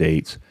for the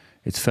dates.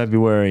 It's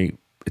February.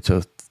 It's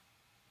a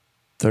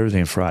Thursday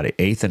and Friday,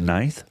 8th and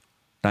 9th?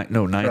 9th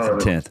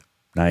and 10th.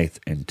 9th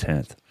and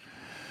 10th.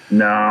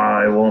 No,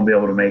 I won't be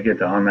able to make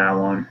it on that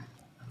one.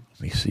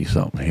 Let me see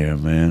something here,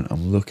 man.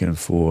 I'm looking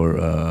for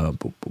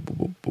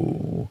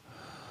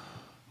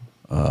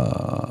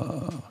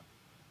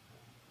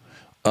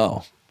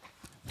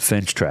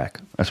Finch track.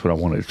 That's what I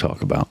wanted to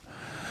talk about.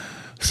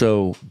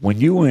 So when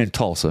you were in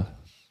Tulsa,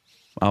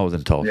 I was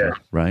in Tulsa,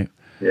 right?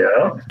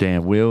 Yeah.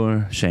 Dan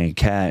Wheeler, Shane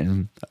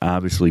Catton,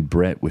 obviously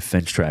Brett with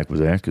Finch track was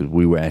there because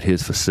we were at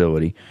his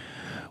facility.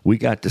 We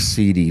got to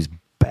see these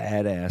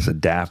badass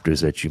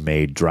adapters that you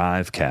made,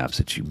 drive caps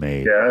that you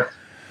made. Yeah.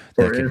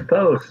 For his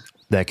post.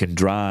 That can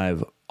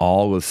drive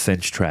all of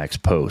Finch Track's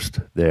post.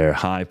 They're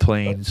high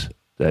planes,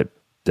 that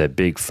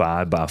big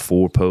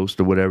 5x4 post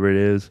or whatever it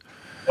is.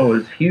 Oh,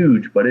 it's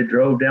huge, but it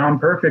drove down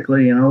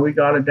perfectly. We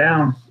got it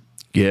down.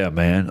 Yeah,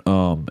 man.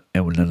 And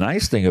the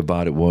nice thing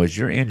about it was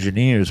your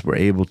engineers were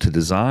able to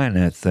design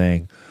that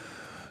thing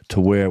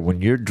to where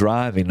when you're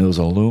driving those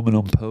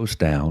aluminum posts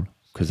down,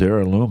 because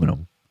they're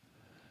aluminum.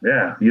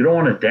 Yeah, you don't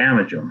want to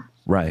damage them.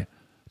 Right.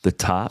 The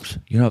tops,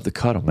 you don't have to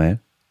cut them, man.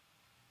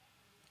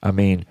 I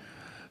mean,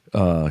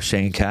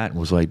 Shane Catton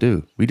was like,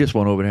 dude, we just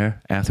went over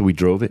there after we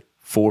drove it,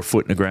 4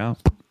 foot in the ground,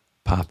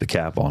 pop the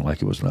cap on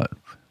like it was nothing.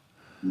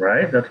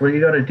 Right? That's what you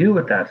got to do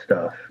with that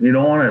stuff. You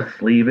don't want to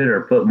sleeve it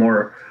or put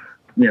more,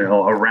 a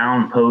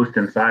round post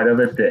inside of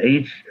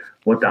it.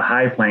 What the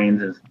high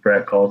planes, as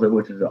Brett calls it,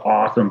 which is an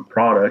awesome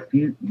product,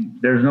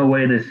 there's no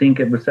way to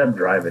sink it except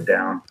drive it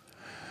down.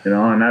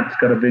 And that's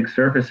got a big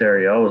surface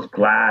area. I was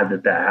glad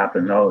that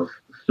happened. I was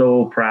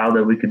so proud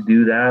that we could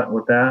do that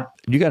with that.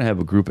 You got to have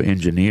a group of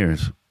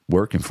engineers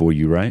working for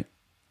you, right?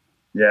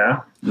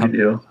 Yeah, we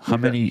do. How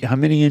many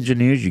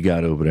engineers you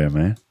got over there,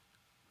 man?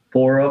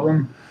 4 of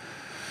them.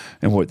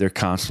 And what, they're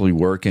constantly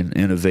working,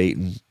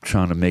 innovating,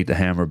 trying to make the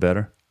hammer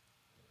better?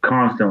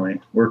 Constantly.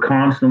 We're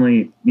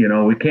constantly,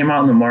 we came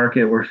out in the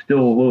market. We're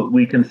still what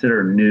we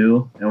consider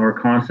new, and we're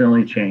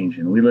constantly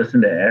changing. We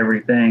listen to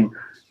everything,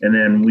 and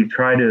then we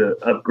try to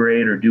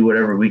upgrade or do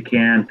whatever we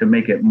can to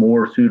make it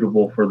more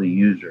suitable for the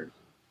users,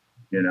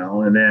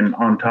 And then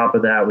on top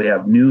of that, we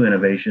have new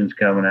innovations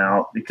coming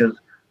out because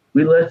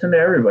we listen to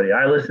everybody.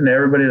 I listen to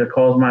everybody that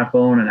calls my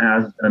phone and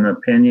has an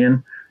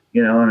opinion,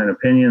 and an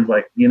opinion's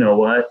like,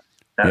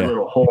 that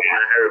little hole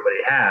that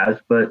everybody has.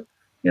 But,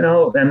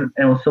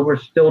 and so we're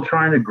still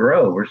trying to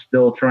grow. We're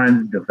still trying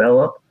to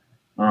develop.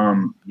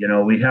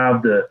 We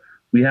have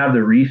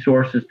the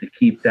resources to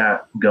keep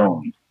that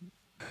going.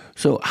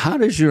 So how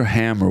does your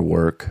hammer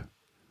work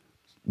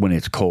when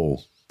it's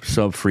cold,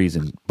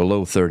 sub-freezing,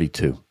 below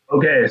 32?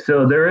 Okay,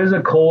 so there is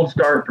a cold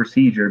start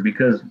procedure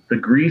because the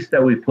grease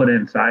that we put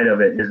inside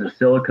of it is a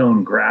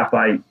silicone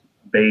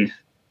graphite-based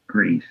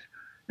grease.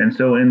 And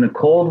so in the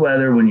cold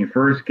weather, when you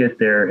first get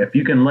there, if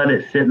you can let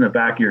it sit in the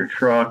back of your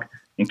truck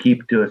and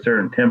keep it to a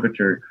certain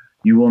temperature,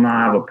 you will not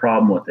have a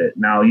problem with it.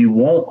 Now, you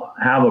won't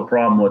have a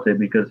problem with it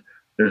because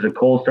there's a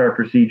cold start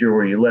procedure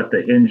where you let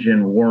the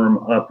engine warm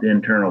up the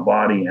internal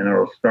body and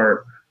it'll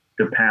start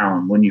to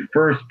pound. When you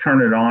first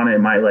turn it on, it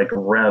might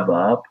rev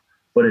up,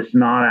 but it's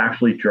not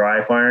actually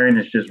dry firing.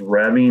 It's just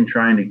revving,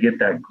 trying to get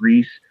that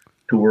grease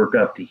to work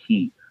up to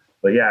heat.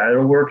 But yeah,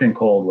 it'll work in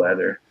cold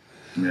weather.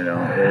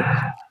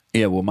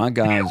 Yeah, well, my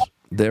guys,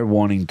 they're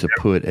wanting to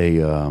put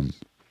a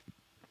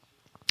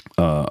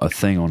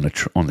thing on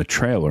the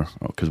trailer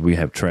because we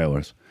have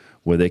trailers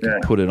where they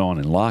can put it on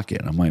and lock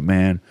it. I'm like,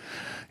 man,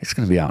 it's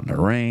going to be out in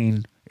the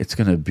rain. It's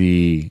going to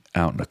be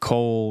out in the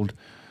cold.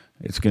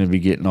 It's going to be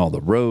getting all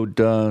the road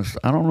dust.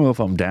 I don't know if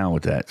I'm down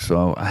with that.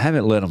 So I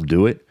haven't let them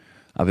do it.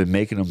 I've been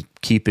making them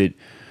keep it.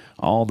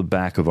 All the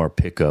back of our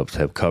pickups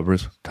have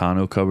covers,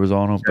 tonneau covers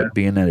on them. But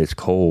being that it's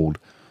cold,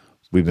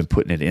 we've been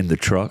putting it in the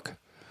truck.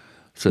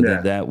 So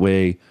then that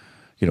way,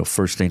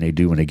 first thing they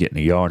do when they get in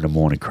the yard in the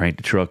morning, crank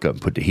the truck up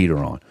and put the heater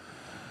on.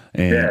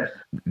 And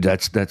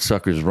that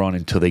sucker's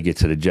running until they get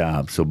to the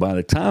job. So by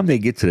the time they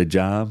get to the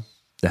job,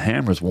 the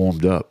hammer's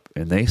warmed up.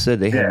 And they said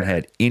they haven't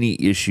had any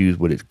issues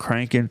with it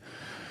cranking,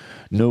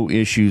 no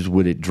issues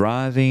with it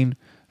driving.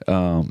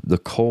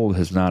 The cold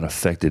has not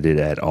affected it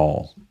at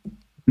all.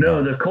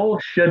 No, the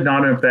cold should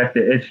not affect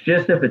it. It's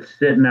just if it's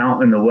sitting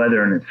out in the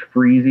weather and it's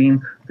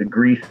freezing, the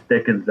grease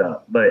thickens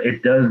up. But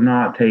it does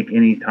not take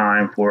any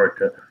time for it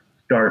to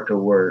start to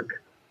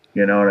work.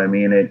 You know what I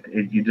mean?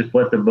 You just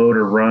let the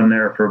motor run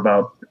there for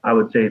about, I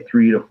would say,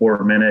 3 to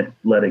 4 minutes,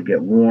 let it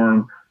get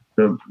warm.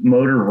 The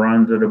motor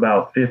runs at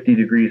about 50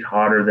 degrees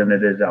hotter than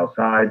it is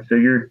outside, so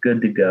you're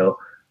good to go.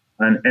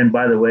 And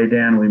by the way,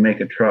 Dan, we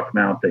make a truck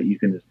mount that you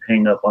can just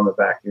hang up on the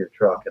back of your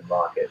truck and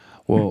lock it.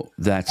 Well,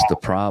 that's the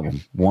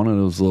problem. One of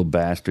those little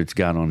bastards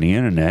got on the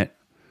internet,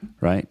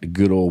 right? The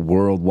good old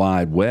World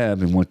Wide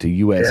Web, and went to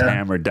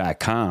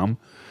ushammer.com.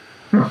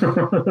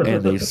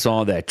 And they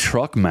saw that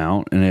truck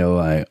mount, and they were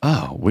like,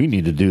 oh, we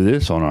need to do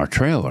this on our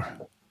trailer.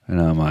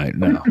 And I'm like,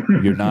 no,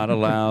 you're not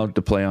allowed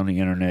to play on the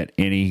internet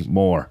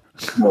anymore.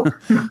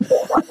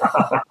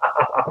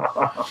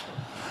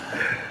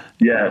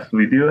 Yes,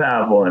 we do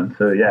have one.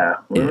 So yeah,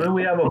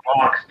 we have a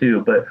box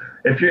too. But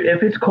if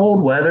it's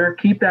cold weather,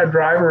 keep that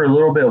driver a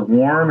little bit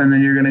warm, and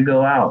then you're going to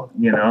go out.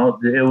 You know,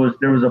 there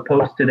was a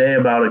post today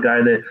about a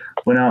guy that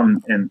went out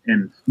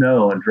in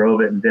snow and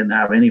drove it and didn't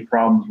have any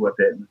problems with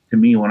it. And to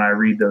me, when I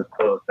read those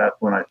posts, that's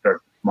when I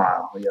start to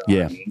smile. You know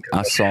yeah, what I mean?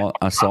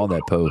 I saw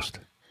that post.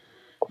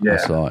 Yeah,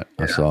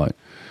 I saw it.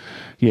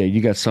 Yeah,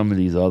 you got some of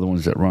these other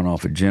ones that run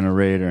off a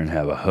generator and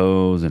have a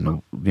hose,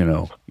 and you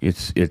know,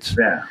 it's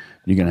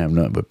you're gonna have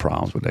nothing but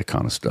problems with that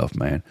kind of stuff,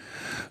 man.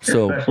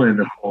 So especially in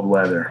the cold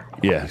weather.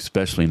 Yeah,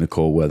 especially in the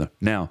cold weather.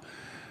 Now,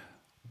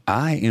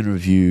 I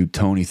interviewed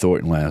Tony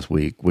Thornton last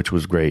week, which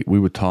was great. We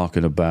were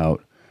talking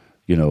about,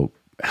 you know,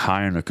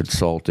 hiring a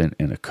consultant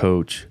and a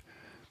coach.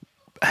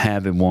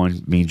 Having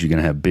one means you're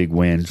gonna have big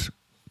wins,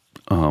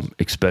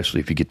 especially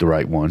if you get the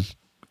right one,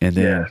 and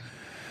then.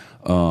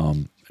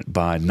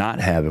 By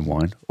not having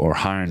one or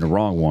hiring the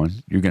wrong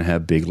one, you're going to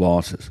have big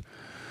losses.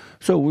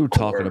 So we were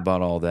talking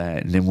about all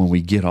that. And then when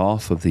we get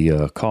off of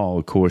the call,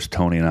 of course,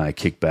 Tony and I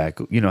kick back.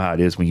 You know how it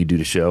is when you do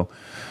the show.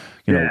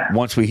 You know,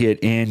 once we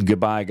hit in,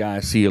 goodbye,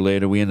 guys, see you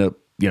later. We end up,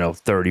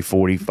 30,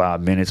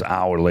 45 minutes,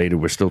 hour later,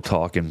 we're still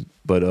talking.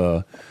 But,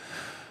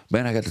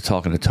 man, I got to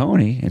talking to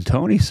Tony, and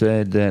Tony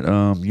said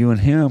that you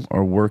and him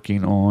are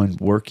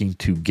working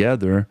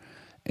together,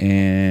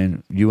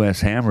 and U.S.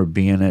 Hammer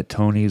being at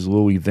Tony's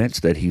little events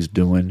that he's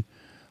doing,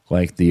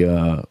 like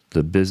the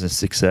business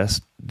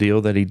success deal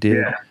that he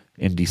did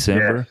in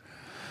December.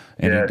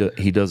 And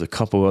he does a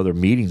couple other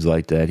meetings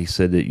like that. He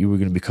said that you were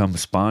going to become a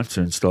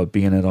sponsor and start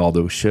being at all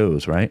those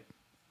shows, right?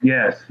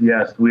 Yes,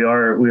 we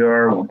are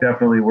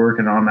definitely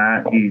working on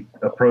that. He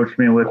approached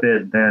me with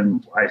it,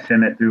 then I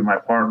sent it through my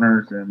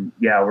partners, and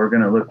we're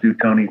going to look through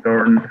Tony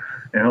Thornton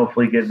and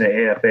hopefully get the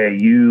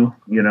AFAU,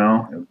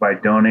 by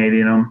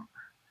donating them.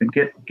 To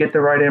get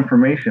the right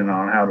information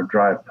on how to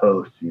drive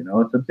posts.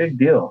 It's a big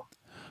deal.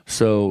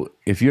 So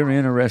if you're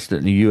interested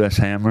in the U.S.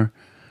 Hammer,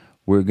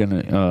 we're going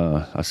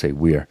to, I say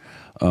we're,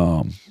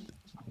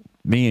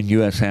 me and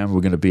U.S. Hammer,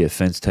 we're going to be at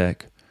Fence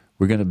Tech.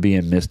 We're going to be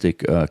in Mystic,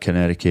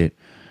 Connecticut.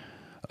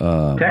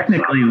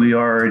 Technically, we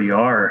already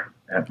are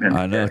at Fence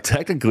I know. Tech.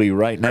 Technically,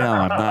 right now,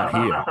 I'm not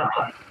here.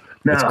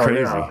 It's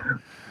crazy. No.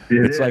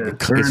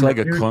 It's like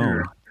a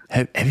clone.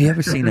 Have you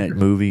ever seen that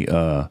movie,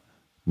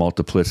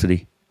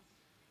 Multiplicity?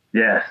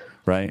 Yes.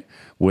 Right?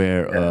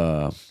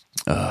 Where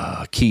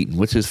Keaton,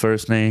 what's his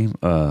first name?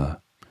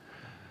 The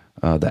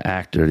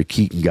actor, the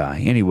Keaton guy.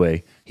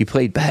 Anyway, he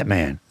played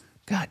Batman.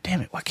 God damn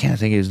it, why can't I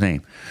think of his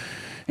name?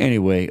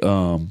 Anyway,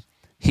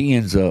 he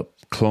ends up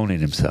cloning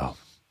himself.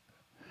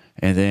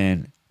 And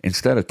then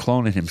instead of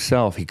cloning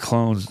himself, he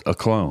clones a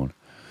clone.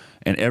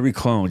 And every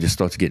clone just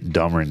starts getting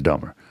dumber and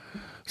dumber.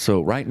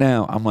 So right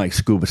now, I'm like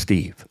Scuba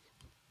Steve.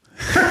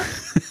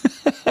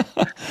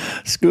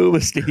 Scuba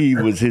Steve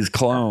his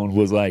clone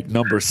was like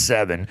number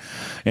 7,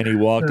 and he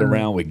walked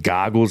around with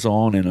goggles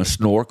on and a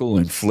snorkel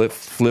and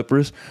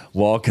flippers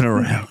walking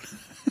around.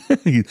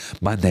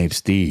 My name's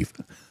Steve.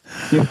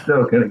 You're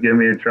still going to get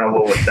me in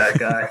trouble with that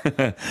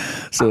guy.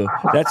 So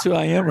that's who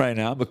I am right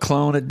now. I'm a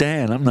clone of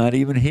Dan. I'm not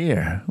even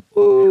here.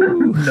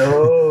 Woo.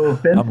 No.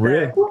 I'm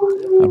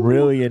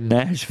really in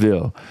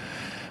Nashville.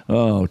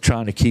 Oh,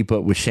 trying to keep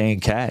up with Shane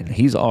Catton.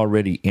 He's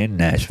already in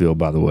Nashville,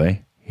 by the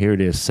way. Here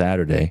it is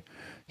Saturday.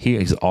 He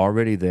is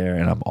already there,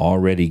 and I'm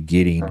already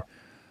getting.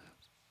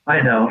 I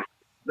know.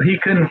 He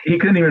couldn't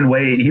even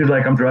wait. He was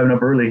like, "I'm driving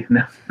up early."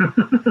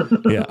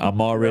 Yeah,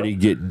 I'm already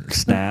getting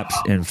snaps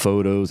and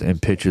photos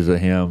and pictures of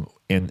him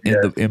in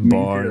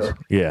bars. Too.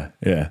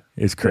 Yeah,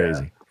 it's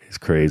crazy. Yeah. It's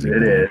crazy.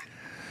 It is.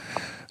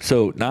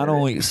 So not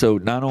only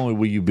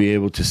will you be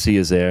able to see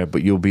us there,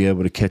 but you'll be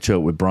able to catch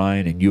up with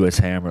Brian and U.S.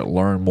 Hammer,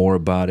 learn more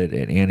about it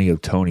at any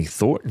of Tony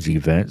Thornton's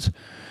events.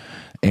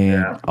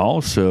 And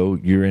also,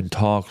 you're in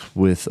talks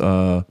with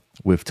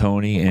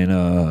Tony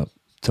and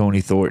Tony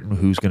Thornton,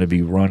 who's going to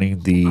be running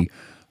the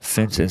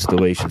fence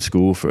installation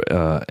school for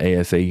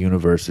AFA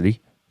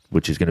University,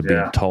 which is going to be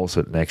in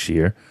Tulsa next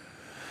year.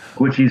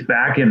 Which he's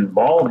back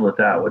involved with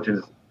that, which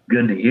is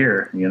good to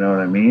hear. You know what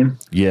I mean?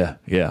 Yeah.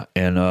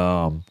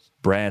 And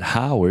Brad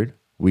Howard,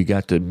 we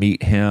got to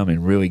meet him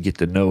and really get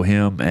to know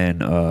him.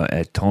 And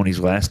at Tony's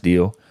last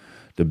deal,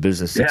 the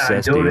business Yeah, I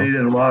success deal.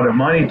 donated a lot of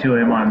money to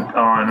him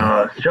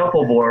on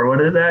shuffleboard.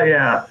 What is that?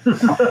 Yeah.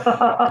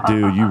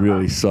 Dude, you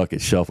really suck at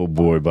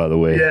shuffleboard, by the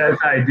way. Yes,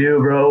 I do,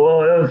 bro.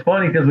 Well, it was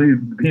funny because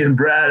me and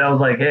Brad, I was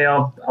like, hey,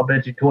 I'll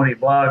bet you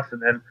 $20, and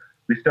then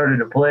we started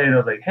to play, and I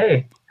was like,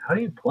 hey, how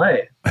do you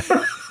play?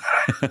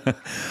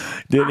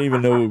 Didn't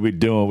even know what we were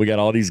doing. We got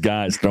all these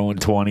guys throwing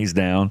 20s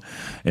down,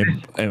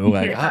 and we're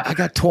like, I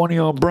got 20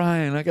 on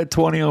Brian. I got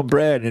 20 on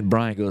Brad. And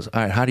Brian goes,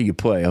 all right, how do you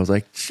play? I was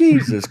like,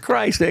 Jesus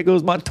Christ, there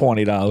goes my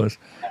 $20.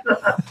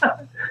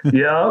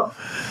 Yep.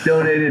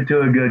 Donated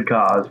to a good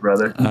cause,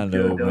 brother. I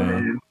know,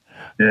 man.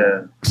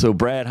 Yeah. So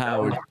Brad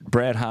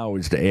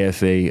Howard's the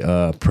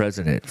AFA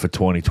president for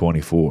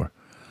 2024.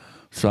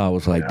 So I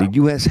was like, the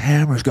U.S.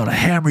 Hammer's going to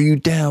hammer you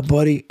down,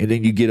 buddy. And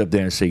then you get up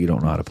there and say you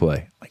don't know how to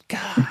play. I'm like,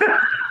 God,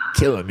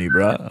 killing me,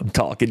 bro. I'm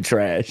talking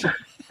trash.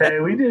 Hey,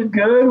 we did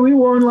good. We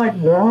won like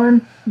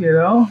one, you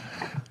know.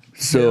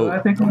 So I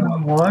think we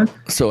won one.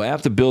 So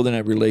after building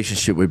that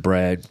relationship with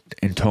Brad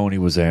and Tony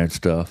was there and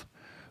stuff,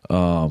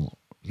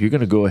 you're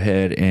going to go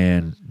ahead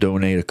and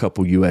donate a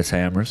couple U.S.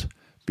 Hammers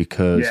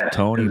because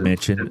Tony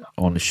mentioned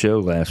on the show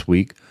last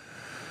week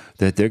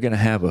that they're going to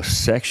have a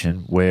section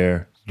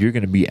where you're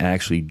going to be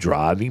actually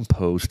driving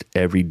post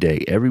every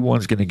day.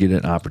 Everyone's going to get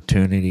an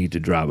opportunity to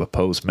drive a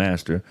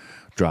postmaster,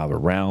 drive a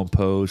round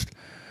post.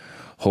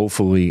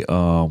 Hopefully,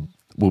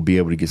 we'll be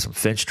able to get some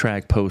fence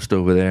track post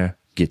over there,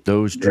 get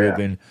those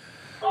driven,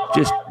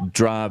 just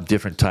drive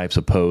different types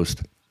of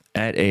post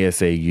at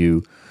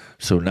AFAU.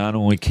 So not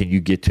only can you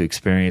get to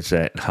experience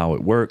that and how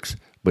it works,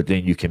 but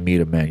then you can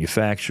meet a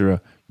manufacturer,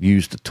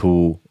 use the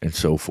tool, and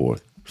so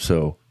forth.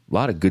 So a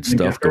lot of good stuff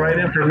going on. Get the right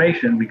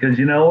information, because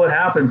you know what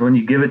happens when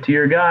you give it to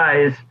your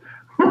guys.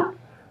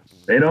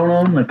 They don't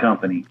own the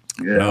company.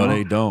 No,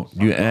 they don't.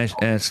 You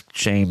ask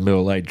Shane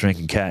Milllight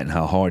drinking cat and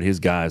how hard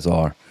his guys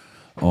are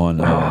on.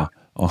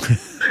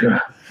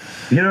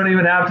 You don't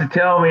even have to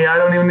tell me. I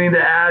don't even need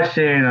to ask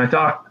Shane. I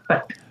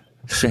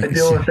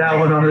deal with that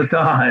one all the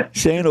time.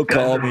 Shane will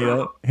call me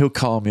up. He'll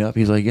call me up.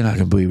 He's like, "You're not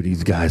gonna believe what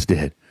these guys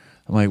did."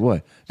 I'm like,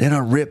 "What?" Then I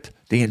ripped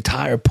the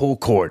entire pull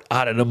cord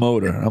out of the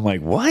motor. I'm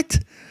like, "What?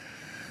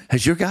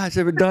 Has your guys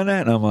ever done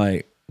that?" And I'm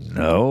like,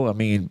 "No. I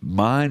mean,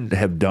 mine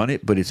have done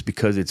it, but it's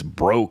because it's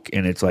broke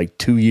and it's like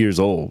 2 years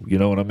old. You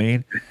know what I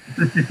mean?"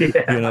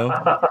 Yeah. You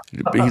know?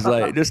 He's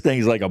like, this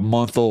thing's like a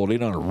month old. They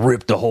done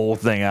ripped the whole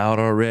thing out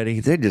already.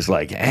 They're just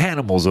like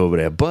animals over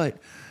there. But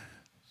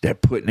they're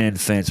putting in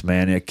fence,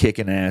 man. They're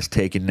kicking ass,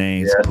 taking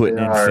names, putting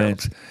in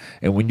fence.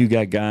 And when you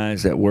got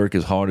guys that work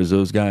as hard as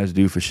those guys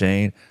do for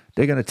Shane,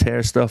 they're gonna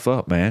tear stuff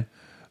up, man.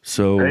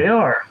 So they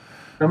are.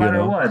 No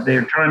matter what,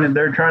 they're trying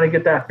to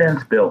get that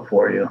fence built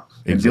for you.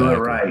 And do it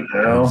right, you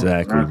know?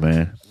 Exactly,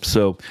 man.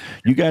 So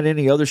you got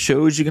any other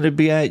shows you're gonna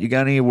be at? You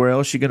got anywhere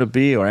else you're gonna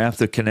be, or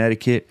after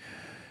Connecticut?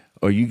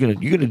 Or you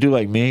gonna do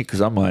like me?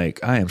 Because I'm like,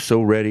 I am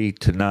so ready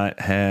to not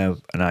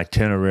have an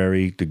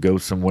itinerary to go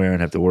somewhere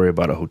and have to worry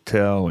about a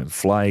hotel and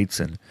flights.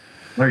 And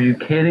are you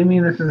kidding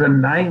me? This is a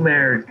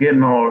nightmare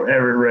getting all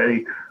ever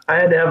ready. I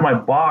had to have my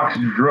box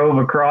drove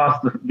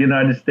across the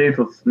United States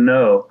with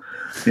snow.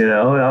 You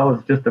know, that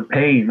was just a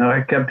pain.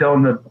 I kept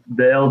telling the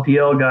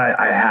LTL guy,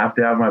 I have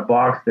to have my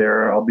box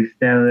there. I'll be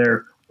standing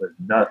there with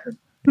nothing.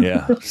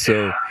 Yeah.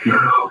 So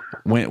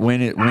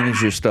when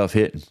is your stuff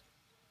hitting?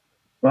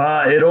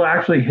 It'll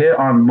actually hit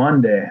on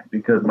Monday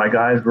because my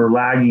guys were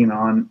lagging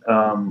on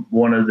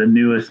one of the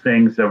newest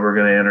things that we're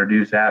going to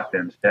introduce at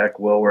FinStech.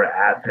 Well, we're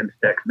at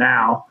FinStech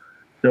now.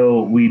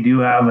 So we do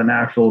have an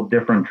actual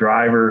different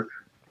driver.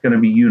 It's going to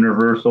be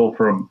universal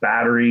from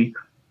battery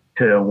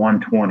to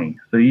 120.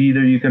 So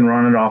either you can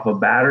run it off a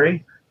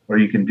battery or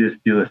you can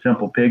just do a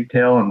simple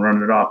pigtail and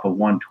run it off of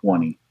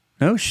 120.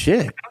 Oh,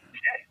 shit.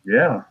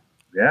 Yeah.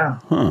 Yeah.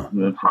 Huh.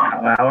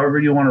 However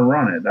you want to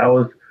run it. That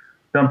was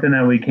something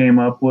that we came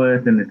up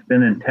with, and it's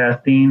been in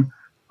testing.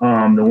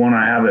 The one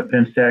I have at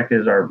FinStech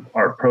is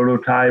our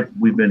prototype.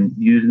 We've been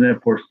using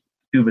it for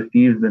Scuba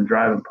Steve's been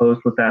driving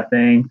post with that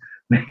thing,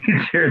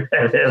 making sure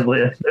that it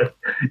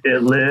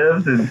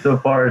lives, and so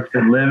far it's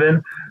been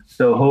living.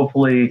 So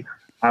hopefully,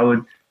 I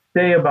would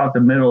say about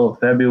the middle of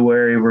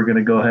February, we're going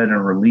to go ahead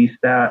and release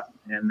that,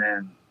 and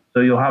then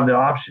so you'll have the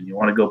option. You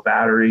want to go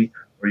battery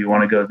or you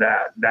want to go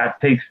that. That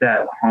takes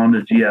that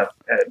Honda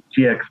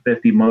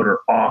GX50 motor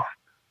off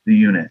the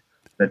unit.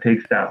 That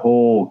takes that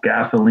whole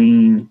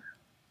gasoline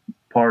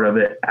part of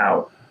it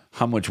out.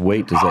 How much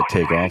weight does that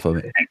take off of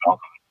it?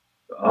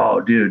 Oh,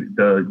 dude,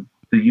 the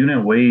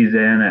unit weighs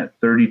in at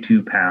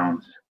 32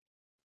 pounds.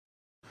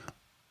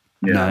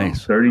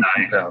 Nice. 32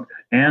 pounds.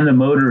 And the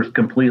motor is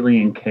completely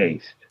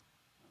encased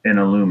in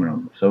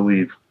aluminum. So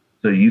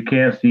you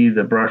can't see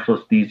the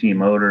brushless DC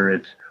motor.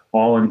 It's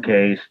all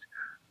encased.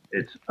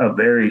 It's a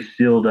very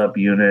sealed up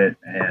unit,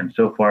 and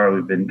so far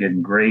we've been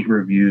getting great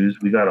reviews.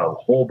 We got a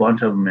whole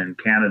bunch of them in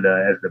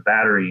Canada as the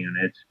battery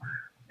units,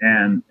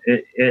 and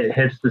it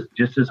hits this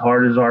just as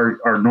hard as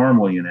our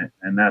normal unit,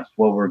 and that's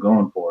what we're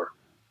going for,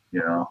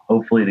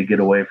 hopefully to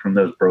get away from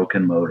those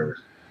broken motors.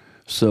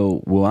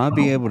 So will I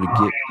be able to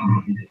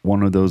get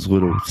one of those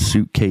little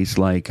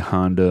suitcase-like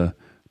Honda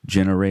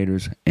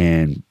generators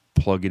and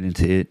plug it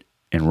into it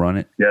and run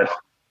it? Yes.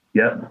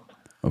 Yep.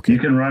 Okay. You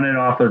can run it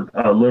off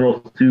a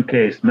little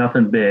suitcase,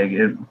 nothing big.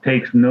 It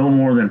takes no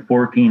more than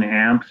 14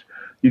 amps.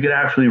 You could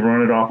actually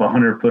run it off a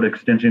 100-foot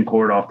extension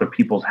cord off the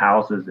people's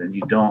houses, and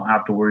you don't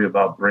have to worry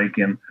about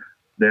breaking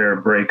their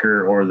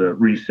breaker or the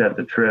reset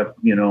the trip,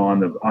 on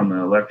the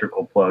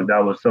electrical plug.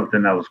 That was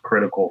something that was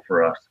critical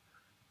for us.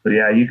 So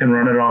yeah, you can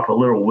run it off a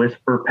little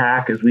whisper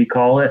pack, as we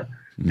call it,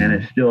 and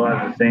it still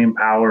has the same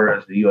power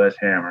as the US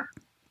Hammer.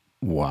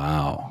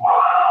 Wow.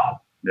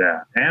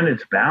 Yeah, and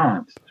it's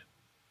balanced.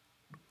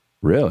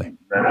 Really?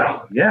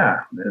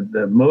 Yeah,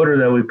 the motor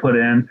that we put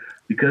in,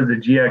 because the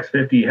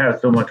GX50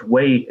 has so much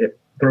weight, it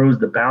throws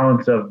the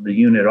balance of the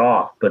unit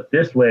off. But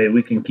this way,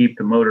 we can keep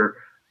the motor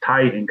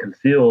tight and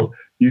concealed.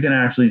 You can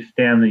actually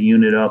stand the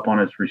unit up on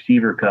its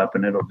receiver cup,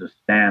 and it'll just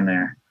stand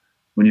there.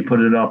 When you put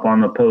it up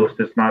on the post,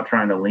 it's not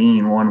trying to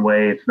lean one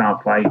way. It's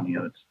not fighting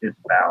you. It's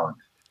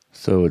balanced.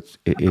 So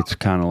it's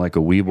kind of like a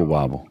Weeble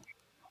Wobble.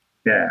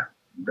 Yeah,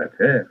 that's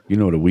it. You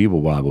know what a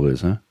Weeble Wobble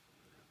is, huh?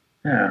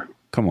 Yeah.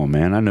 Come on,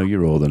 man. I know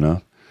you're old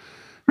enough.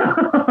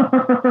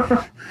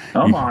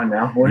 Come on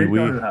now. What are you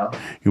talking about?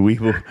 You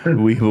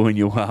weeble and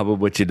you wobble,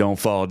 but you don't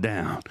fall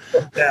down.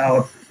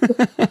 Down.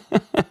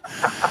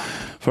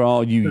 For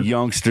all you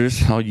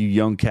youngsters, all you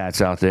young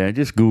cats out there,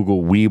 just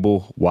Google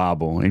Weeble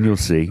Wobble, and you'll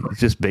see. It's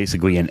just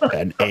basically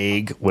an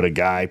egg with a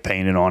guy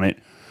painted on it,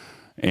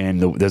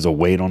 and there's a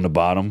weight on the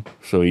bottom,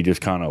 so he just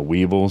kind of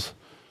weebles.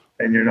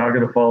 And you're not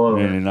going to fall over.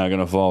 And you're not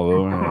going to fall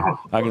over.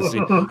 I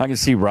can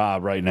see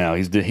Rob right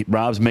now.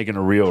 Rob's making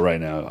a reel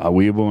right now. I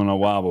weeble and I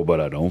wobble,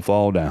 but I don't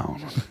fall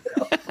down.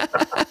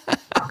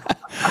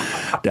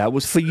 That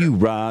was for you,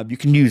 Rob. You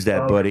can use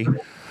that, buddy.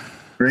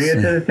 Bring it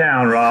to the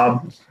town,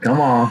 Rob.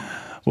 Come on.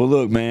 Well,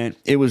 look, man,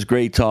 it was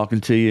great talking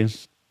to you.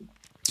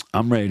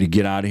 I'm ready to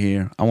get out of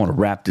here. I want to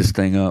wrap this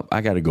thing up. I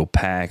got to go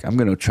pack. I'm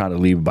going to try to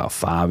leave about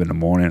 5 in the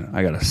morning.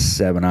 I got a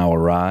 7-hour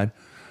ride.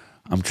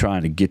 I'm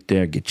trying to get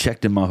there, get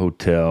checked in my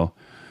hotel,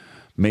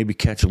 maybe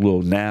catch a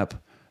little nap,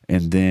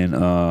 and then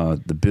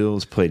the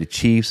Bills play the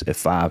Chiefs at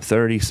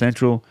 5:30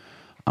 Central.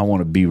 I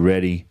want to be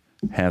ready,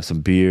 have some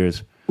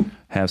beers,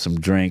 have some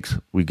drinks.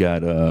 We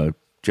got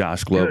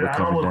Josh Glover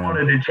coming down. I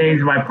wanted to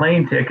change my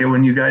plane ticket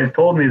when you guys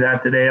told me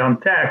that today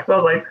on text. I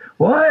was like,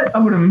 what?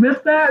 I'm going to miss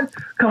that?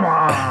 Come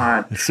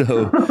on.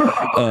 So,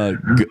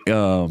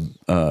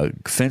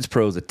 Fence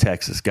Pro's a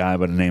Texas guy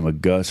by the name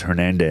of Gus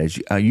Hernandez.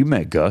 You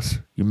met Gus.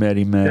 You met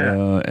him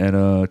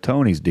at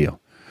Tony's deal.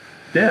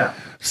 Yeah.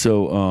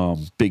 So,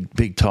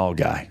 big, tall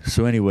guy.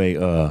 So anyway,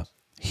 I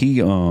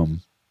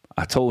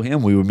told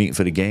him we were meeting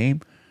for the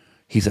game.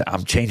 He said,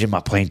 I'm changing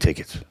my plane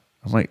tickets.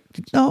 I'm like,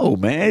 no,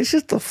 man, it's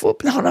just a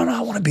football. No, I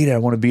want to be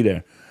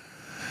there.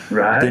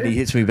 Right. Then he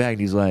hits me back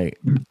and he's like,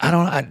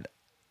 now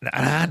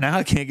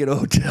I can't get a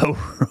hotel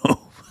room.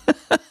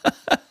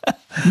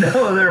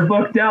 No, they're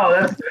booked out.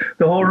 That's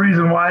the whole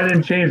reason why I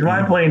didn't change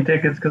my plane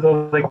tickets, because I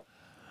was like,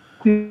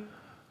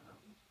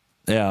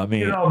 yeah, I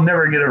mean, I'll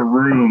never get a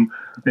room,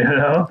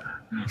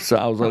 So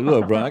I was like,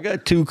 look, bro, I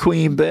got 2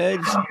 queen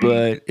beds,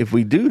 but if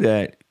we do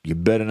that, you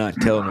better not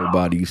tell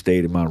nobody you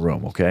stayed in my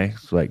room, okay?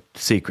 It's like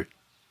secret.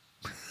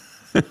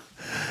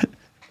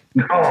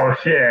 Oh,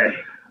 shit.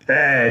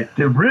 Hey,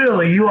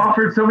 really? You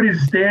offered somebody to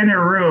stay in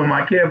your room?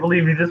 I can't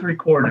believe you just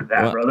recorded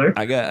that, brother.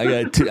 I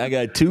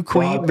got 2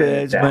 queen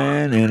beds,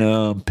 man,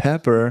 and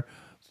Pepper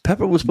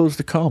was supposed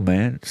to come,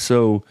 man.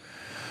 So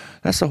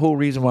that's the whole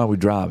reason why we're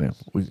driving.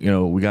 We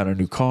got our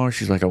new car.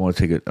 She's like, I want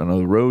to take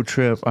another road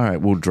trip. All right,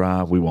 we'll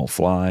drive. We won't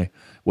fly.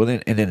 Well,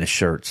 then the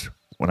shirts.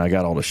 When I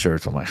got all the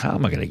shirts, I'm like, how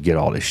am I going to get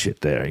all this shit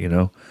there?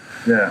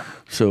 Yeah.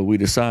 So we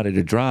decided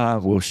to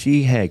drive. Well,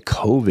 she had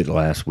COVID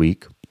last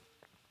week.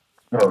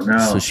 Oh, no.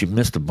 So she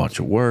missed a bunch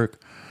of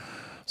work.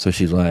 So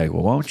she's like,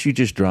 well, why don't you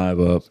just drive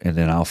up and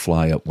then I'll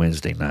fly up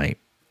Wednesday night.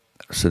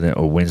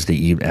 Or Wednesday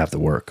evening after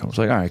work. I was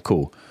like, all right,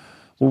 cool.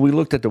 Well, we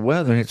looked at the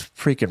weather and it's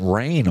freaking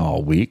rain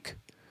all week.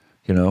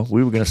 We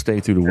were going to stay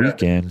through the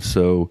weekend.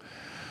 So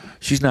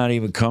she's not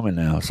even coming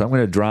now. So I'm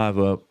going to drive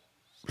up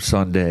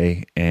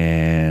Sunday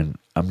and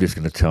I'm just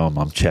going to tell them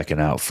I'm checking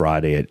out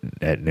Friday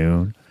at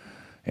noon.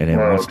 And then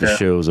once the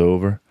show's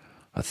over,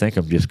 I think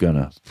I'm just going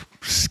to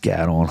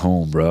scat on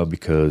home, bro,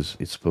 because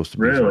it's supposed to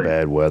be some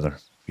bad weather,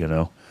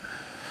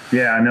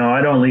 Yeah, no,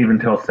 I don't leave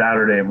until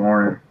Saturday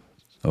morning.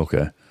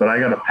 Okay. But I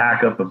got to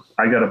pack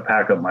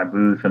up my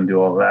booth and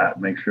do all that,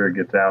 make sure it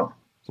gets out.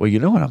 Well, you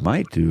know what I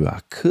might do? I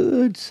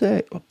could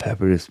say,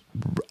 Pepper, this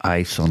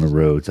ice on the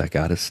roads, I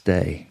got to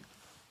stay.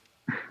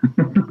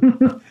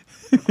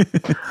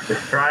 It's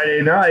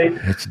Friday night.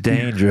 It's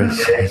dangerous.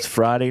 It's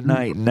Friday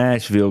night in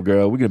Nashville,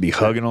 girl. We're going to be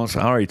hugging on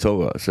some. I already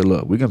told her. I said,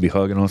 look, we're going to be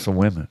hugging on some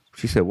women.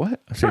 She said,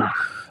 what? I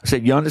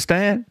said, you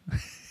understand?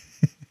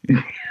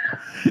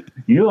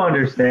 You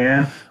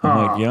understand?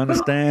 I'm like, you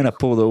understand? I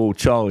pulled the old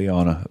Charlie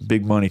on her,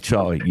 Big Money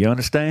Charlie. You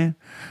understand?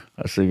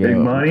 I said, Big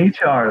Money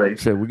Charlie. I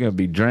said, we're going to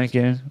be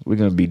drinking. We're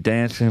going to be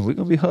dancing. We're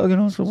going to be hugging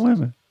on some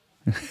women.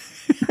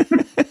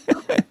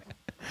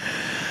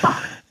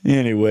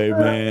 Anyway,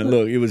 man,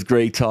 look, it was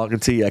great talking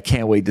to you. I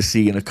can't wait to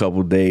see you in a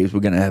couple of days. We're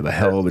going to have a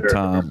hell of a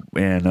time.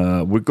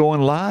 And we're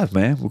going live,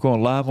 man. We're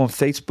going live on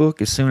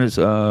Facebook as soon as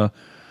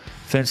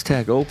Fence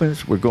Tech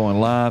opens. We're going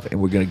live,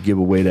 and we're going to give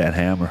away that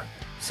hammer.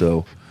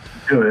 So,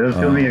 dude, it's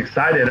going to be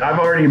excited. I've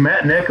already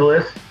met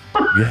Nicholas.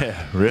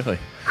 Yeah, really.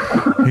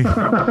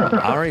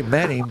 I already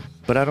met him,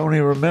 but I don't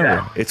even remember.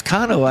 Yeah. It's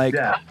kind of like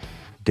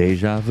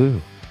deja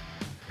vu.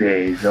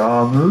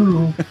 Deja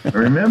vu.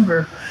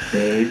 Remember,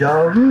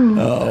 deja vu.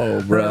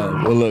 Oh,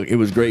 bro. Well, look, it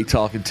was great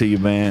talking to you,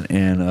 man,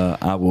 and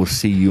I will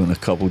see you in a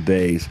couple of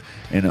days.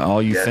 And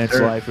all you fence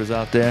lifers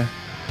out there,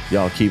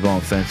 y'all keep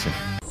on fencing.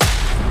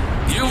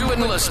 You've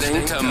been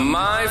listening to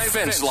My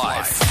Fence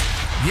Life.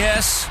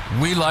 Yes,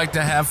 we like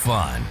to have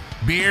fun.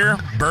 Beer,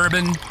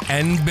 bourbon,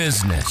 and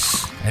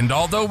business. And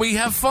although we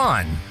have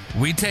fun,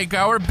 we take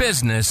our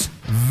business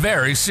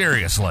very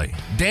seriously.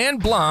 Dan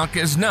Blanc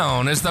is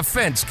known as the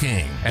Fence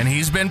King, and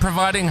he's been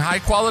providing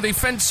high-quality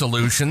fence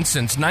solutions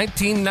since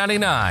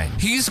 1999.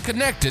 He's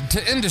connected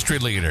to industry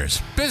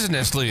leaders,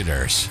 business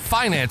leaders,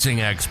 financing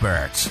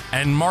experts,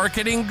 and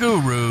marketing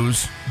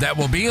gurus that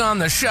will be on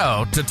the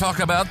show to talk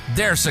about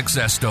their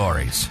success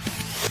stories.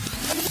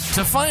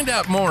 To find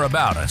out more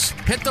about us,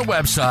 hit the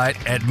website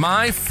at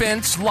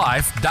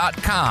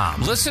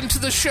myfencelife.com. Listen to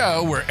the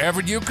show wherever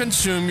you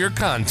consume your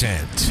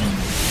content.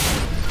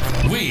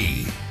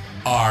 We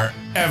are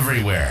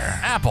everywhere.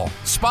 Apple,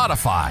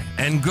 Spotify,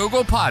 and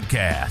Google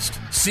Podcast.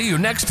 See you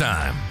next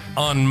time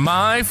on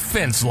My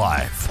Fence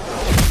Life.